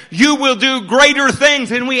said, you will do greater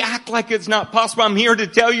things, and we act like it's not possible. I'm here to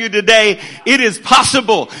tell you today, it is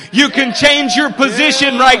possible. You can change your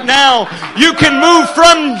position right now. You can move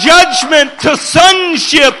from judgment to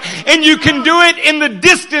sonship, and you can do it in the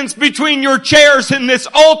distance between your chairs and this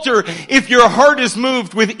altar if your heart is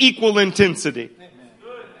moved with equal intensity.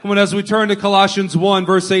 Come on, as we turn to Colossians 1,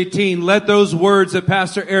 verse 18, let those words that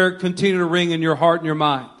Pastor Eric continue to ring in your heart and your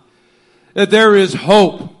mind. That there is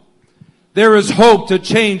hope. There is hope to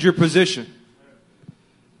change your position.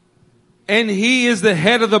 And He is the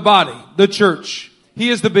head of the body, the church. He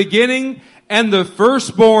is the beginning and the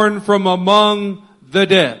firstborn from among the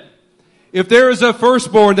dead. If there is a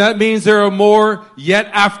firstborn, that means there are more yet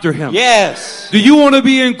after Him. Yes. Do you want to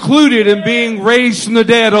be included in being raised from the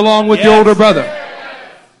dead along with your older brother?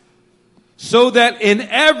 So that in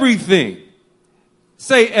everything,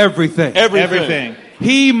 say everything. Everything.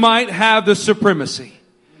 He might have the supremacy.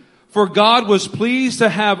 For God was pleased to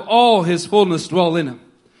have all His fullness dwell in Him,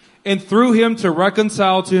 and through Him to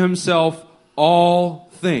reconcile to Himself all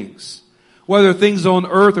things, whether things on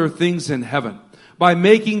earth or things in heaven, by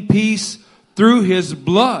making peace through His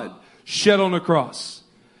blood shed on the cross.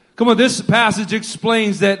 Come on, this passage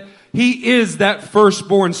explains that He is that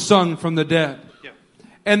firstborn Son from the dead.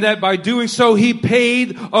 And that by doing so, He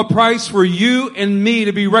paid a price for you and me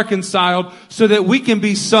to be reconciled so that we can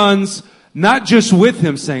be sons, not just with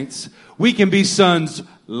Him, saints. We can be sons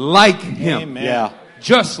like Him. Amen. Yeah.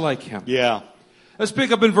 Just like Him. Yeah. Let's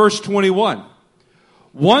pick up in verse 21.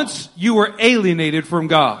 Once you were alienated from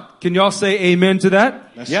God. Can y'all say amen to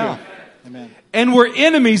that? That's Yeah. true. Amen. And were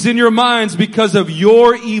enemies in your minds because of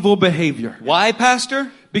your evil behavior. Why,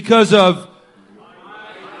 Pastor? Because of...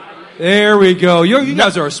 There we go. You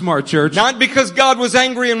guys are a smart church. Not because God was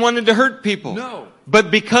angry and wanted to hurt people. No. But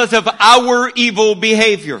because of our evil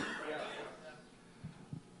behavior.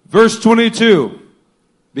 Verse 22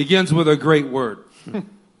 begins with a great word.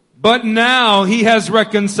 But now He has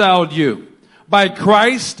reconciled you by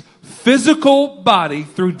Christ's physical body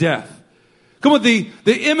through death. Come on, the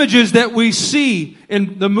images that we see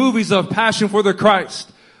in the movies of Passion for the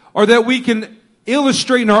Christ are that we can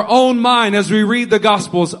illustrate in our own mind as we read the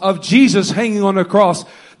Gospels of Jesus hanging on the cross.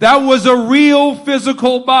 That was a real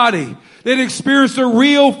physical body that experienced a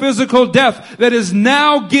real physical death that is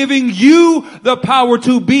now giving you the power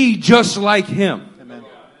to be just like Him. Amen.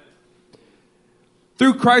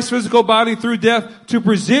 Through Christ's physical body, through death, to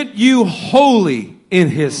present you holy in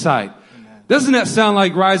His sight. Amen. Doesn't that sound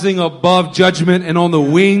like rising above judgment and on the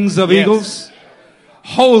wings of eagles?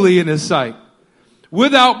 Holy in His sight.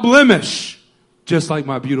 Without blemish. Just like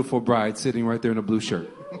my beautiful bride sitting right there in a blue shirt.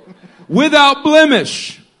 Without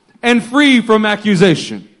blemish and free from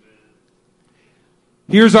accusation.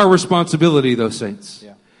 Here's our responsibility, though, saints.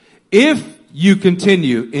 Yeah. If you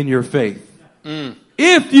continue in your faith,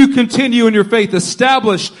 if you continue in your faith,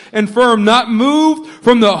 established and firm, not moved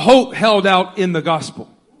from the hope held out in the gospel.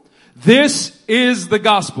 This is the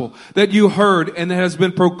gospel that you heard and that has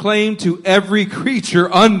been proclaimed to every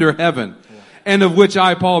creature under heaven, and of which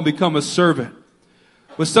I, Paul, become a servant.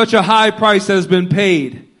 With such a high price that has been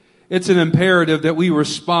paid, it's an imperative that we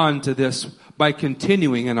respond to this by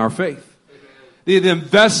continuing in our faith. The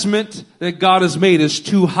investment that God has made is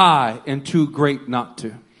too high and too great not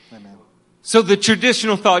to. Amen. So the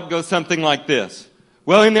traditional thought goes something like this.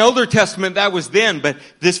 Well, in the Older Testament, that was then, but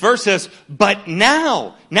this verse says, but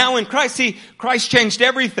now in Christ. See, Christ changed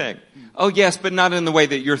everything. Oh yes, but not in the way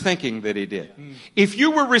that you're thinking that he did. If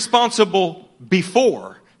you were responsible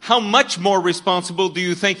before, how much more responsible do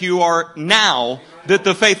you think you are now that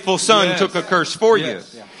the faithful Son took a curse for you?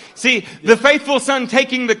 Yeah. See, the faithful Son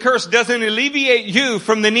taking the curse doesn't alleviate you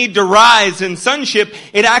from the need to rise in sonship.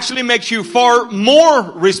 It actually makes you far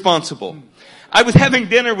more responsible. I was having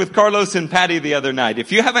dinner with Carlos and Patty the other night.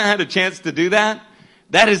 If you haven't had a chance to do that,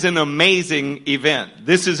 that is an amazing event.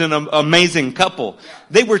 This is an amazing couple.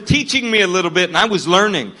 They were teaching me a little bit and I was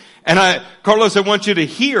learning. And Carlos, I want you to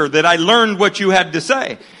hear that I learned what you had to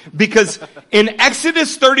say. Because in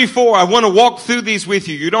Exodus 34, I want to walk through these with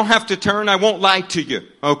you. You don't have to turn. I won't lie to you.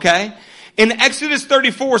 Okay? In Exodus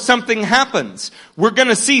 34, something happens. We're going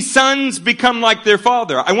to see sons become like their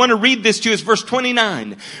father. I want to read this to you. It's verse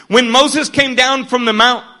 29. When Moses came down from the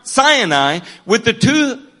Mount Sinai with the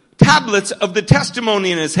 2 tablets of the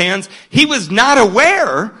testimony in his hands, he was not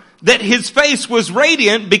aware that his face was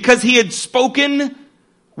radiant because he had spoken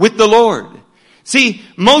with the Lord. See,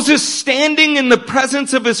 Moses standing in the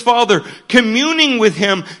presence of his father, communing with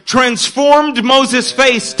him, transformed Moses'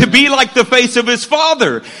 face to be like the face of his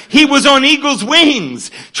father. He was on eagle's wings,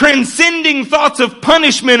 transcending thoughts of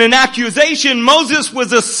punishment and accusation. Moses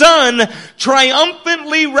was a son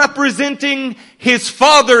triumphantly representing his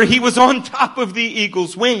father. He was on top of the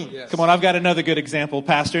eagle's wings. Come on, I've got another good example,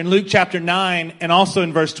 Pastor. In Luke chapter 9 and also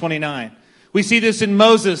in verse 29. We see this in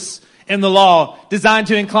Moses in the law, designed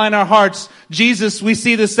to incline our hearts. Jesus, we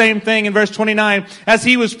see the same thing in verse 29. As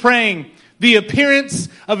he was praying, the appearance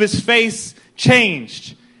of his face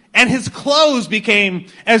changed, and his clothes became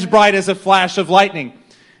as bright as a flash of lightning.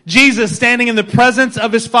 Jesus, standing in the presence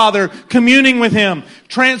of his Father, communing with him,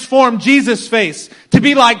 transformed Jesus' face to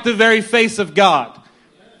be like the very face of God.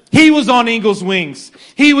 He was on eagle's wings.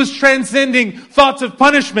 He was transcending thoughts of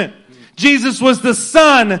punishment. Jesus was the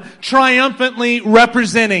Son triumphantly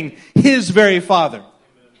representing his very Father.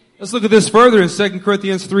 Let's look at this further in 2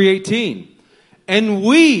 Corinthians 3:18. And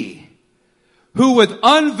we, who with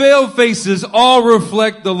unveiled faces all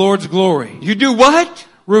reflect the Lord's glory. You do what?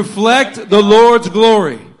 Reflect the Lord's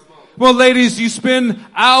glory. Well, ladies, you spend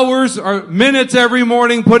hours or minutes every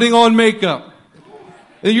morning putting on makeup.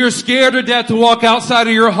 And you're scared to death to walk outside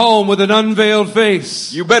of your home with an unveiled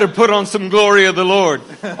face. You better put on some glory of the Lord.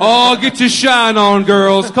 Oh, get your shine on,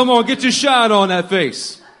 girls. Come on, get your shine on that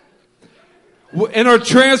face. And are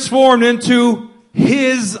transformed into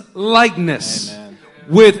his likeness. Amen.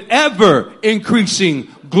 With ever increasing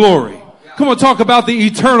glory. Come on, talk about the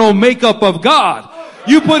eternal makeup of God.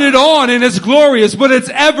 You put it on and it's glorious, but it's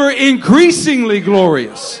ever increasingly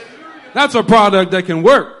glorious. That's a product that can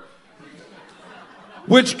work.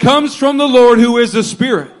 Which comes from the Lord who is the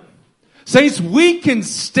Spirit. Saints, we can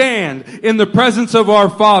stand in the presence of our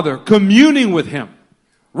Father, communing with him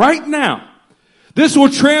right now. This will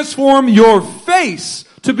transform your face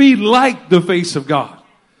to be like the face of God.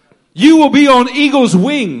 You will be on eagle's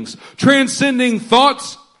wings, transcending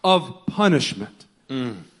thoughts of punishment.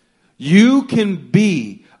 You can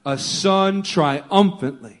be a son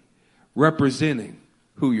triumphantly representing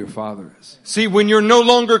who your Father is. See, when you're no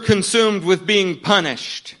longer consumed with being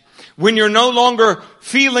punished, when you're no longer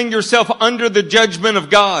feeling yourself under the judgment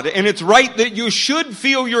of God, and it's right that you should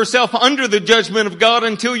feel yourself under the judgment of God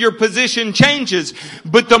until your position changes.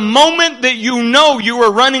 But the moment that you know you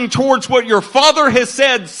are running towards what your Father has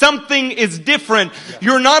said, something is different.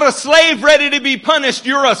 You're not a slave ready to be punished.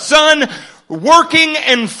 You're a son working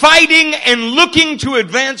and fighting and looking to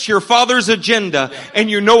advance your Father's agenda, and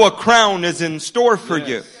you know a crown is in store for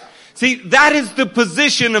you. See, that is the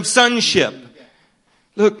position of sonship.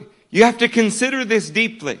 Look, you have to consider this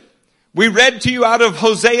deeply. We read to you out of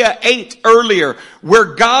Hosea 8 earlier, where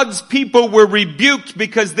God's people were rebuked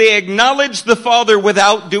because they acknowledged the Father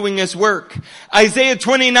without doing his work. Isaiah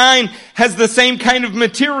 29 has the same kind of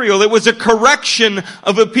material. It was a correction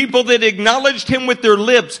of a people that acknowledged him with their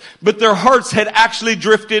lips, but their hearts had actually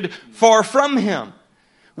drifted far from him.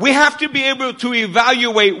 We have to be able to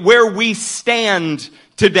evaluate where we stand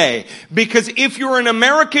today. Because if you're an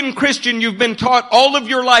American Christian, you've been taught all of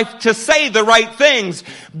your life to say the right things,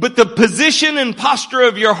 but the position and posture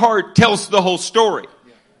of your heart tells the whole story.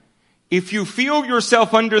 If you feel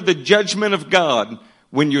yourself under the judgment of God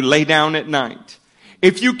when you lay down at night,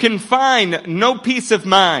 if you can find no peace of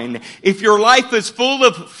mind, if your life is full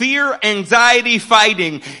of fear, anxiety,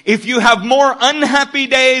 fighting, if you have more unhappy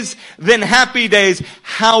days than happy days,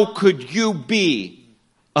 how could you be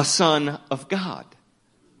a son of God?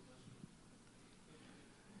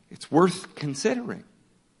 It's worth considering.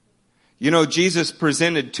 You know, Jesus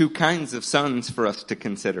presented two kinds of sons for us to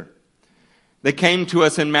consider. They came to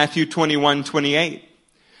us in Matthew 21:28.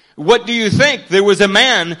 What do you think? There was a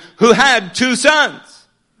man who had two sons.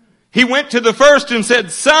 He went to the first and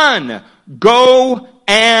said, "Son, go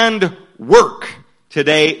and work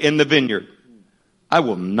today in the vineyard." "I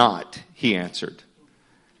will not," he answered.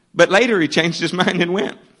 But later he changed his mind and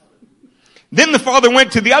went. Then the father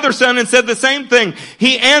went to the other son and said the same thing.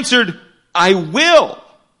 He answered, "I will."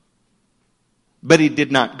 But he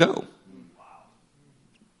did not go.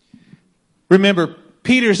 Remember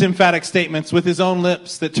Peter's emphatic statements with his own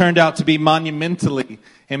lips that turned out to be monumentally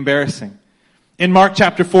embarrassing. In Mark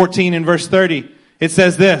chapter 14 and verse 30, it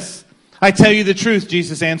says this, "I tell you the truth,"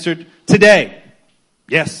 Jesus answered, "today,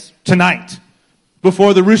 yes, tonight,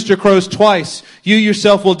 before the rooster crows twice, you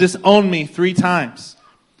yourself will disown me 3 times.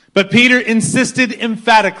 But Peter insisted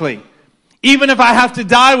emphatically, "Even if I have to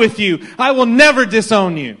die with you, I will never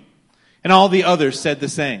disown you." And all the others said the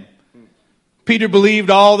same. Peter believed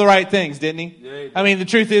all the right things, didn't he? I mean, the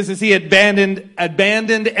truth is he abandoned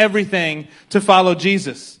everything to follow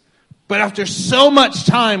Jesus. But after so much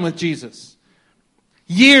time with Jesus,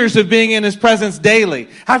 years of being in his presence daily,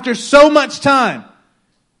 after so much time,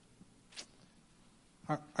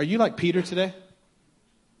 are you like Peter today?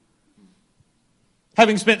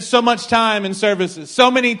 Having spent so much time in services,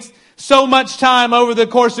 so much time over the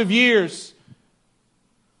course of years,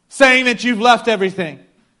 saying that you've left everything,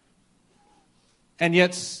 and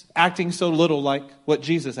yet acting so little like what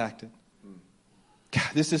Jesus acted. God,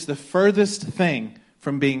 this is the furthest thing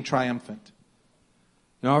from being triumphant.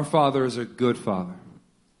 Now, our Father is a good Father.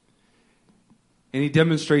 And He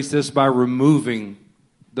demonstrates this by removing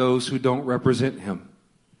those who don't represent Him,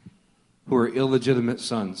 who are illegitimate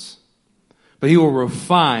sons. But He will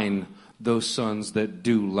refine those sons that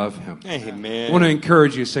do love Him. Amen. I want to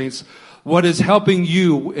encourage you, saints. What is helping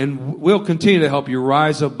you and will continue to help you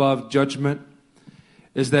rise above judgment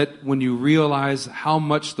is that when you realize how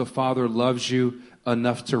much the Father loves you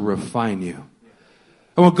enough to refine you.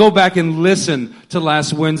 I will go back and listen to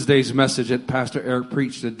last Wednesday's message that Pastor Eric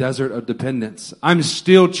preached, The Desert of Dependence. I'm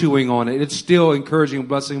still chewing on it. It's still encouraging and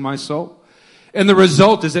blessing my soul. And the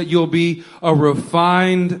result is that you'll be a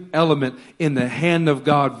refined element in the hand of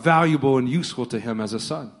God, valuable and useful to Him as a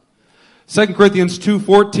son. 2 Corinthians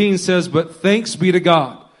 2:14 says, "But thanks be to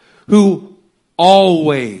God, who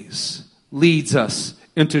always leads us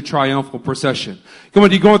into triumphal procession." Come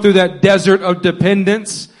on, you're going through that desert of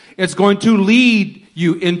dependence. It's going to lead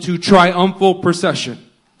you into triumphal procession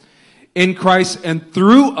in Christ, and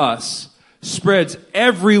through us spreads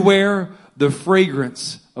everywhere the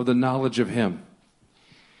fragrance of the knowledge of Him.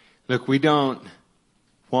 Look, we don't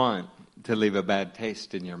want to leave a bad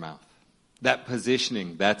taste in your mouth. That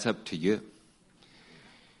positioning, that's up to you.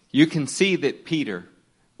 You can see that Peter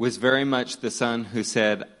was very much the son who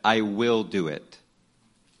said, "I will do it,"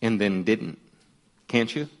 and then didn't.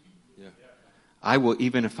 Can't you? Yeah. "I will,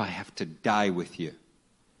 even if I have to die with you."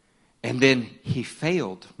 And then he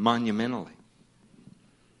failed monumentally.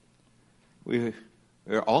 We're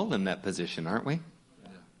all in that position, aren't we? Yeah.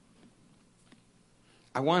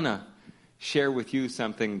 I want to share with you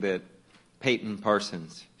something that Peyton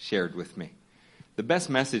Parsons shared with me. The best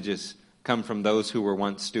messages come from those who were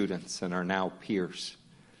once students and are now peers.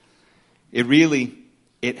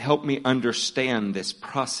 It helped me understand this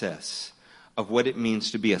process of what it means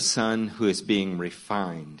to be a son who is being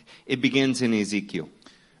refined. It begins in Ezekiel.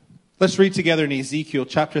 Let's read together in Ezekiel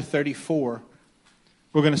chapter 34.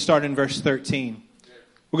 We're going to start in verse 13.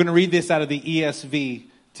 We're going to read this out of the ESV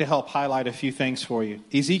to help highlight a few things for you.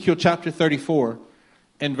 Ezekiel chapter 34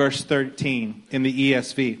 and verse 13 in the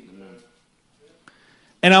ESV.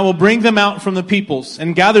 "And I will bring them out from the peoples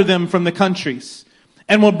and gather them from the countries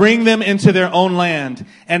and will bring them into their own land.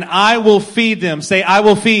 And I will feed them." Say, "I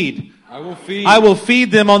will feed." I will feed. "I will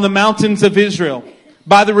feed them on the mountains of Israel,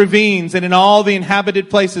 by the ravines and in all the inhabited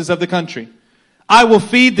places of the country. I will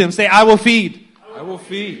feed them." Say, "I will feed." I will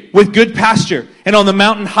feed. "With good pasture, and on the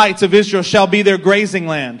mountain heights of Israel shall be their grazing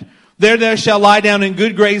land. There shall lie down in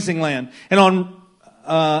good grazing land, and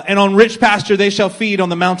on rich pasture they shall feed on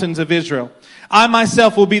the mountains of Israel. I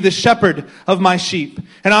myself will be the shepherd of my sheep,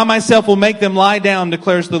 and I myself will make them lie down,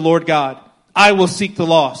 declares the Lord God. I will seek the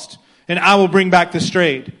lost, and I will bring back the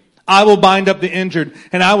strayed. I will bind up the injured,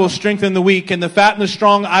 and I will strengthen the weak, and the fat and the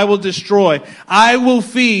strong I will destroy. I will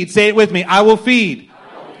feed, say it with me, I will feed,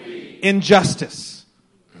 in justice.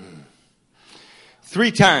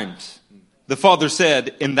 3 times the Father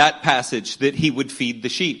said in that passage that he would feed the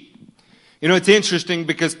sheep. You know, it's interesting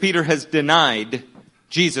because Peter has denied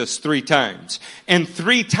Jesus 3 times. And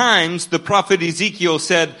 3 times the prophet Ezekiel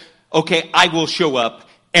said, okay, I will show up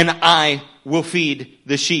and I will feed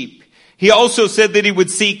the sheep. He also said that he would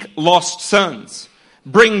seek lost sons,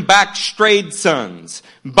 bring back strayed sons,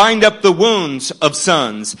 bind up the wounds of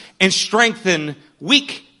sons, and strengthen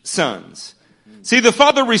weak sons. See, the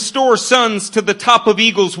Father restores sons to the top of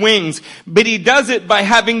eagle's wings, but he does it by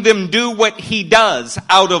having them do what he does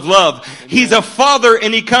out of love. He's a father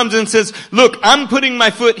and he comes and says, look, I'm putting my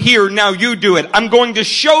foot here, now you do it. I'm going to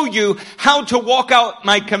show you how to walk out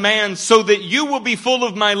my commands so that you will be full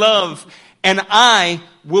of my love and I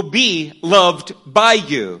will be loved by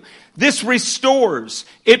you. This restores.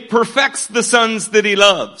 It perfects the sons that he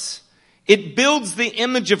loves. It builds the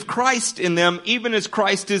image of Christ in them, even as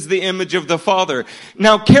Christ is the image of the Father.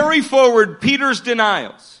 Now carry forward Peter's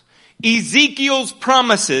denials, Ezekiel's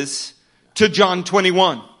promises to John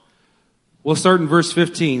 21. We'll start in verse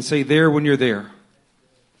 15. Say there when you're there.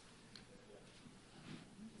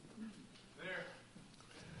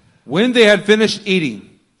 When they had finished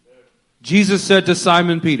eating, Jesus said to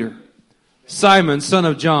Simon Peter, Simon, son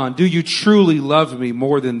of John, do you truly love me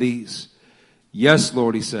more than these? Yes,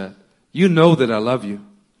 Lord, he said. You know that I love you.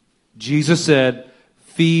 Jesus said,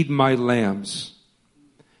 feed my lambs.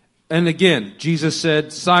 And again, Jesus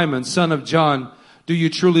said, Simon, son of John, do you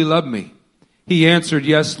truly love me? He answered,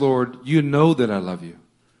 yes, Lord, you know that I love you.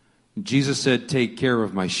 And Jesus said, take care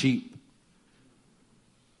of my sheep.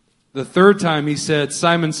 The 3rd time he said,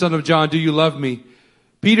 Simon, son of John, do you love me?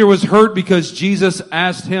 Peter was hurt because Jesus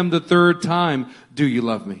asked him the 3rd time, do you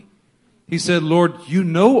love me? He said, Lord, you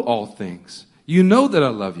know all things. You know that I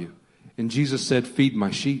love you. And Jesus said, feed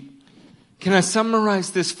my sheep. Can I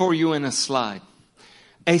summarize this for you in a slide?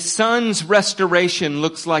 A son's restoration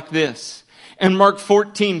looks like this. In Mark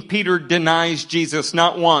 14, Peter denies Jesus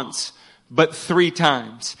not once, but 3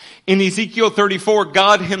 times. In Ezekiel 34,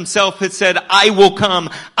 God himself has said, I will come,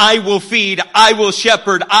 I will feed, I will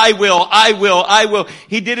shepherd, I will.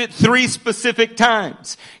 He did it 3 specific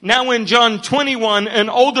times. Now in John 21, an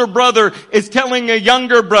older brother is telling a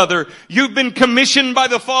younger brother, you've been commissioned by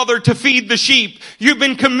the Father to feed the sheep. You've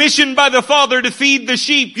been commissioned by the Father to feed the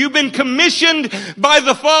sheep. You've been commissioned by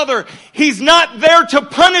the Father. He's not there to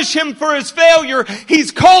punish him for his failure.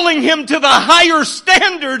 He's calling him to the higher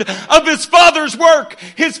standard of his Father's work,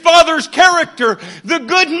 his Father's character. The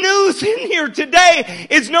good news in here today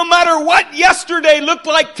is no matter what yesterday looked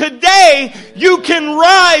like, today you can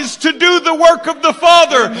rise to do the work of the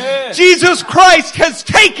Father. Amen. Jesus Christ has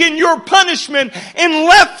taken your punishment and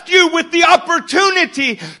left you with the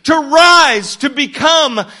opportunity to rise to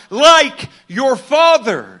become like your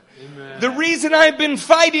Father. The reason I've been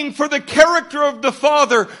fighting for the character of the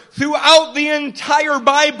Father throughout the entire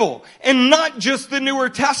Bible, and not just the Newer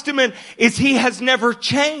Testament, is he has never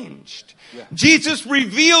changed. Yeah. Jesus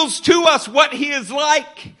reveals to us what he is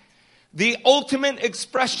like. The ultimate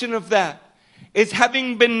expression of that is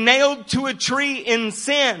having been nailed to a tree in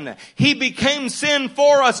sin. He became sin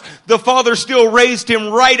for us. The Father still raised him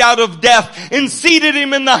right out of death and seated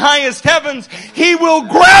him in the highest heavens. He will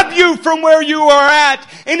grab you from where you are at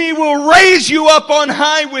and he will raise you up on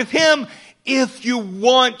high with him if you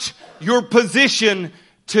want your position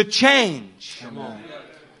to change. Come on.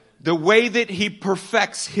 The way that he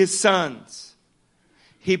perfects his sons,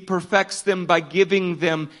 he perfects them by giving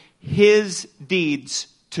them his deeds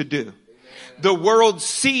to do. The world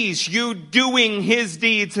sees you doing his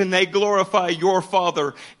deeds and they glorify your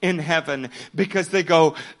Father in heaven because they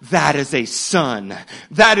go, that is a son.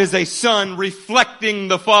 That is a son reflecting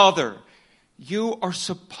the Father. You are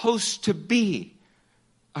supposed to be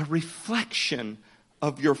a reflection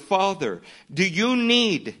of your Father. Do you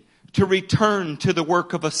need to return to the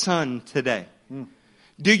work of a son today?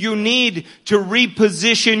 Do you need to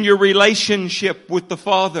reposition your relationship with the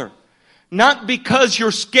Father? Not because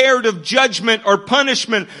you're scared of judgment or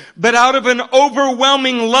punishment, but out of an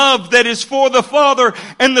overwhelming love that is for the Father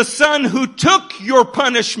and the Son who took your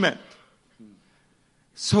punishment.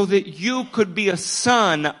 So that you could be a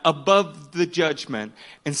son above the judgment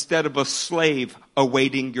instead of a slave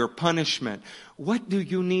awaiting your punishment. What do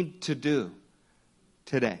you need to do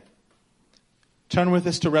today? Turn with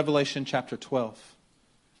us to Revelation chapter 12.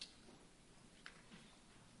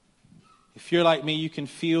 If you're like me, you can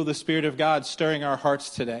feel the Spirit of God stirring our hearts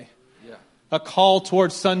today. Yeah. A call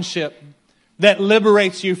towards sonship that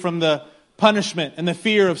liberates you from the punishment and the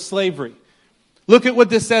fear of slavery. Look at what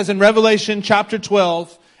this says in Revelation chapter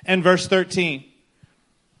 12 and verse 13.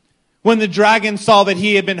 When the dragon saw that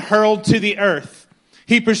he had been hurled to the earth,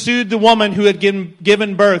 he pursued the woman who had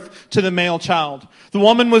given birth to the male child. The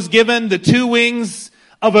woman was given the 2 wings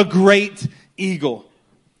of a great eagle,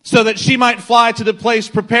 so that she might fly to the place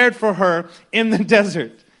prepared for her in the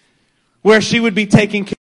desert, where she would be taken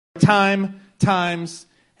care of times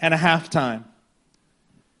and a half time.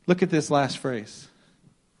 Look at this last phrase.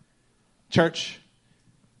 Church,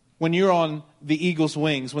 when you're on the eagle's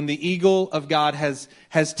wings, when the eagle of God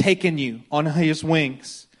has taken you on his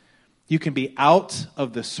wings, you can be out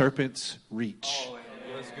of the serpent's reach. Oh,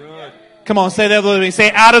 that's good. Come on, say that with me. Say,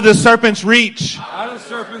 out of the serpent's reach. Out of the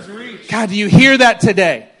serpent's reach. God, do you hear that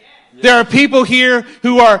today? There are people here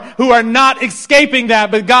who are not escaping that,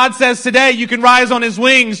 but God says today you can rise on his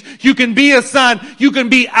wings. You can be a son. You can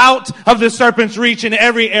be out of the serpent's reach in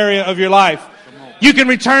every area of your life. You can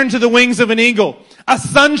return to the wings of an eagle. A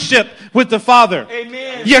sonship with the Father.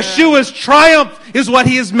 Amen. Yeshua's triumph is what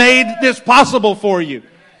he has made this possible for you.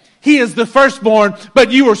 He is the firstborn,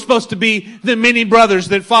 but you are supposed to be the many brothers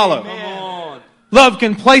that follow. Amen. Love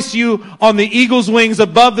can place you on the eagle's wings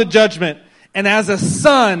above the judgment. And as a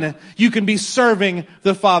son, you can be serving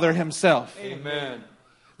the Father himself. Amen.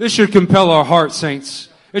 This should compel our hearts, saints.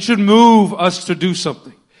 It should move us to do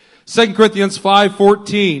something. 2 Corinthians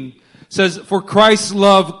 5:14 says, for Christ's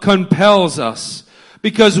love compels us,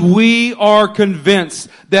 because we are convinced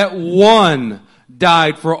that one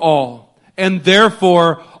died for all, and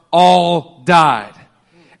therefore all died.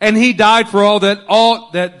 And he died for all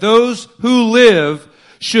that those who live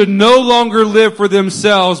should no longer live for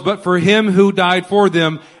themselves, but for him who died for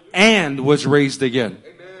them and was raised again.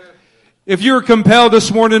 Amen. If you're compelled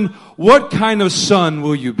this morning, what kind of son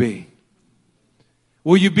will you be?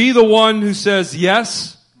 Will you be the one who says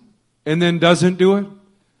yes and then doesn't do it?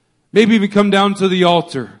 Maybe even come down to the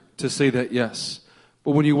altar to say that yes,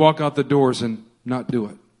 but when you walk out the doors and not do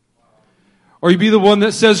it. Or you be the one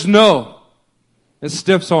that says no, that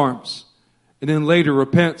stiffs arms, and then later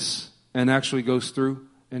repents and actually goes through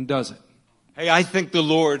and does it. Hey, I think the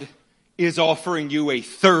Lord is offering you a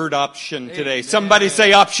third option today. Somebody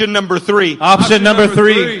say option number 3. Option number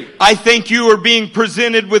 3. I think you are being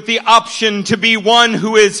presented with the option to be one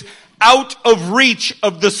who is out of reach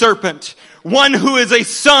of the serpent. One who is a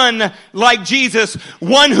son like Jesus.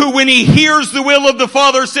 One who, when he hears the will of the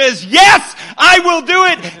Father, says, yes, I will do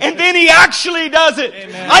it. And then he actually does it.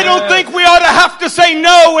 Amen. I don't think we ought to have to say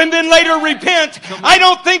no and then later repent. I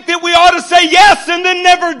don't think that we ought to say yes and then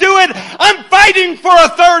never do it. I'm fighting for a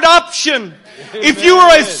third option. If you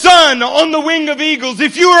are a son on the wing of eagles,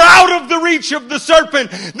 if you are out of the reach of the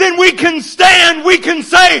serpent, then we can stand, we can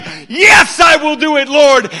say, yes, I will do it,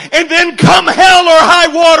 Lord. And then come hell or high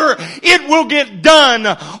water, it will get done.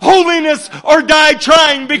 Holiness or die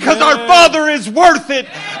trying, because our Father is worth it.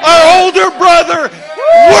 Our older brother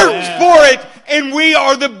worked for it, and we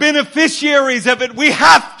are the beneficiaries of it. We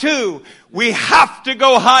have to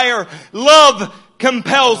go higher. Love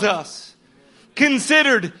compels us.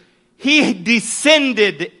 Considered, he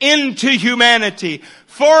descended into humanity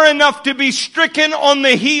far enough to be stricken on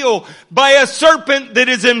the heel by a serpent that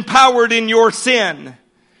is empowered in your sin,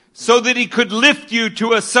 so that he could lift you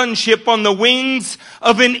to a sonship on the wings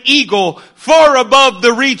of an eagle, far above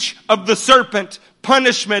the reach of the serpent,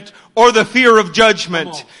 punishment, or the fear of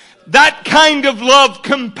judgment. That kind of love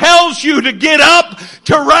compels you to get up,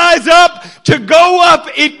 to rise up, to go up.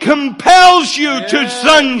 It compels you to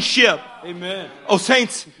sonship. Amen. Oh,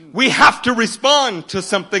 saints, we have to respond to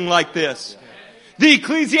something like this. The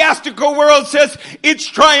ecclesiastical world says it's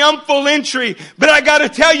triumphal entry, but I gotta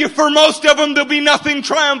tell you, for most of them, there'll be nothing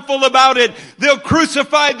triumphal about it. They'll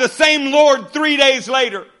crucify the same Lord 3 days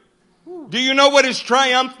later. Do you know what is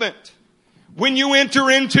triumphant? When you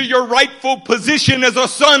enter into your rightful position as a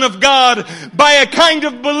son of God by a kind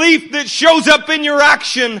of belief that shows up in your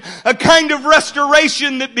action, a kind of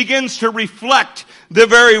restoration that begins to reflect the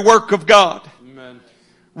very work of God. Amen.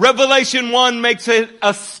 Revelation 1 makes an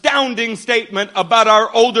astounding statement about our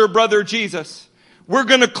older brother Jesus. We're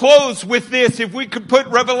going to close with this. If we could put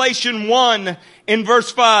Revelation 1 in verse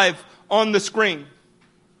 5 on the screen.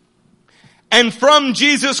 And from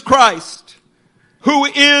Jesus Christ, who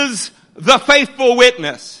is the faithful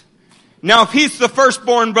witness. Now, if he's the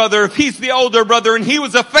firstborn brother, if he's the older brother, and he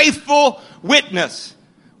was a faithful witness,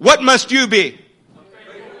 what must you be?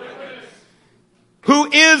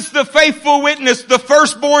 who is the faithful witness, the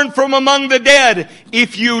firstborn from among the dead.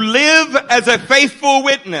 If you live as a faithful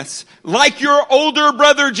witness, like your older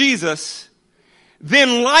brother Jesus,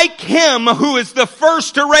 then like him who is the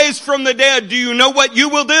first to raise from the dead, do you know what you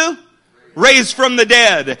will do? Raise from the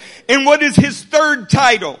dead. And what is his third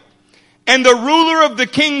title? And the ruler of the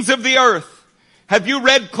kings of the earth. Have you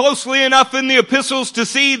read closely enough in the epistles to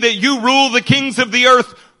see that you rule the kings of the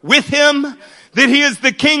earth with him? That he is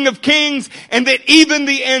the King of kings, and that even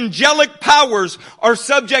the angelic powers are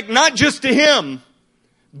subject not just to him,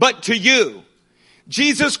 but to you.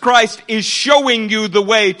 Jesus Christ is showing you the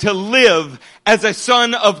way to live as a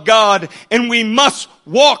son of God, and we must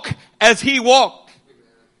walk as he walked.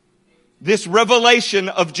 This revelation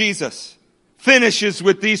of Jesus finishes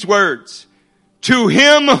with these words. To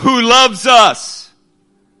him who loves us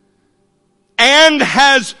and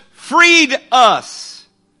has freed us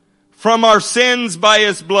from our sins by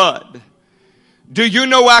his blood. Do you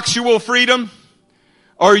know actual freedom?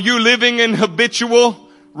 Are you living in habitual,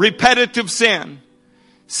 repetitive sin?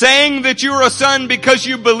 Saying that you're a son because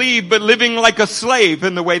you believe, but living like a slave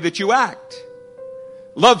in the way that you act.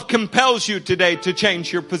 Love compels you today to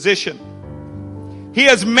change your position. He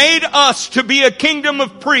has made us to be a kingdom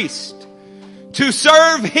of priests, to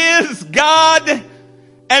serve his God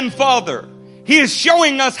and Father. He is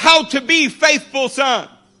showing us how to be faithful sons.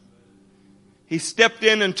 He stepped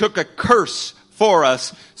in and took a curse for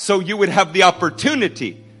us so you would have the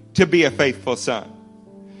opportunity to be a faithful son.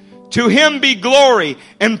 To him be glory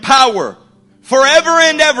and power forever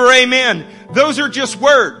and ever. Amen. Those are just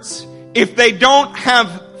words if they don't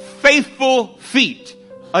have faithful feet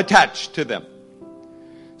attached to them.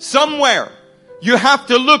 Somewhere you have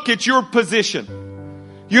to look at your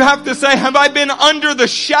position. You have to say, have I been under the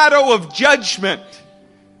shadow of judgment?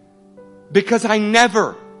 Because I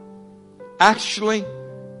never actually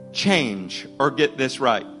change or get this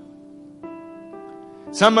right.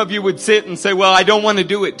 Some of you would sit and say, well, I don't want to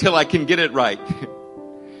do it till I can get it right.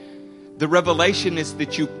 The revelation is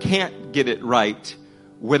that you can't get it right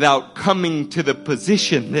without coming to the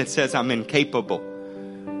position that says I'm incapable.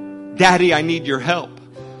 Daddy, I need your help.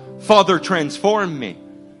 Father, transform me.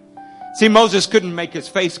 See, Moses couldn't make his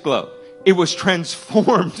face glow. It was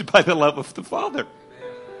transformed by the love of the Father.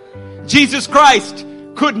 Jesus Christ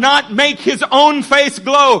could not make his own face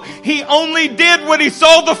glow. He only did what he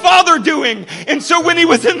saw the Father doing. And so when he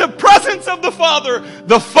was in the presence of the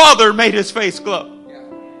Father made his face glow.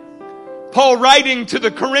 Paul writing to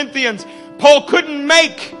the Corinthians, Paul couldn't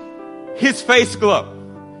make his face glow.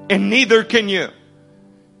 And neither can you.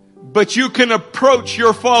 But you can approach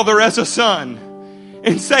your Father as a son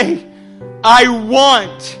and say,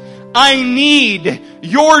 I need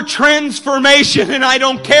your transformation, and I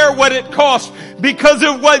don't care what it costs. Because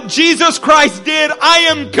of what Jesus Christ did, I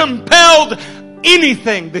am compelled.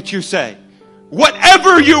 Anything that you say,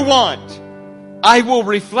 whatever you want, I will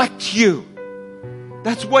reflect you.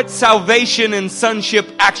 That's what salvation and sonship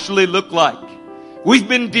actually look like. We've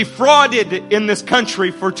been defrauded in this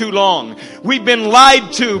country for too long. We've been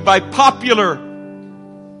lied to by popular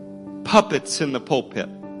puppets in the pulpit.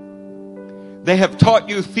 They have taught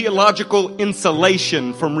you theological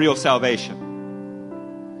insulation from real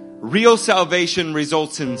salvation. Real salvation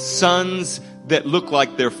results in sons that look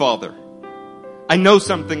like their father. I know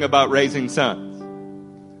something about raising sons.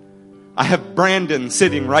 I have Brandon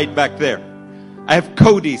sitting right back there. I have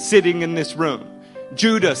Cody sitting in this room.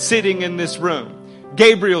 Judah sitting in this room.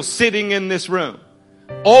 Gabriel sitting in this room.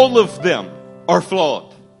 All of them are flawed.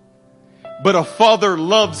 But a father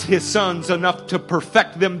loves his sons enough to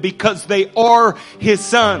perfect them because they are his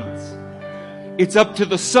sons. It's up to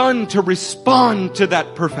the son to respond to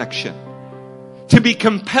that perfection. To be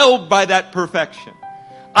compelled by that perfection.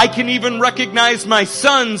 I can even recognize my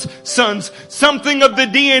son's sons. Something of the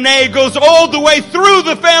DNA goes all the way through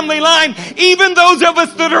the family line. Even those of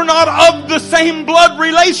us that are not of the same blood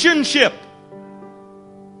relationship.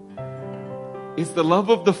 Is the love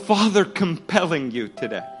of the Father compelling you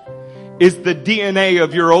today? Is the DNA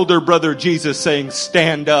of your older brother Jesus saying,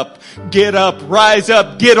 stand up, rise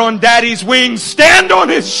up, get on daddy's wings, stand on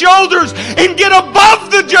his shoulders, and get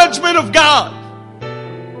above the judgment of God?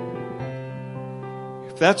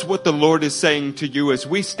 If that's what the Lord is saying to you as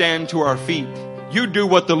we stand to our feet, you do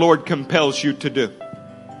what the Lord compels you to do.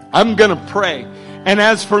 I'm going to pray. And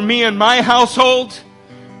as for me and my household,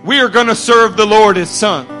 we are going to serve the Lord as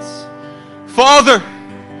sons. Father,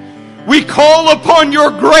 we call upon your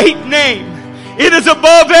great name. It is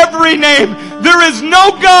above every name. There is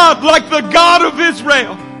no God like the God of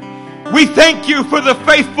Israel. We thank you for the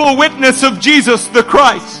faithful witness of Jesus the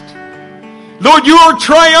Christ. Lord, you are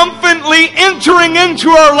triumphantly entering into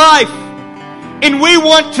our life. And we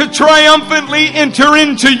want to triumphantly enter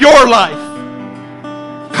into your life.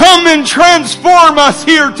 Come and transform us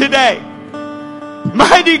here today.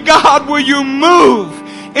 Mighty God, will you move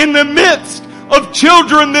in the midst of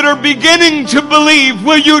children that are beginning to believe?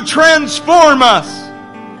 Will you transform us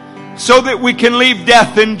so that we can leave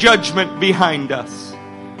death and judgment behind us?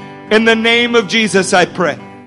 In the name of Jesus, I pray.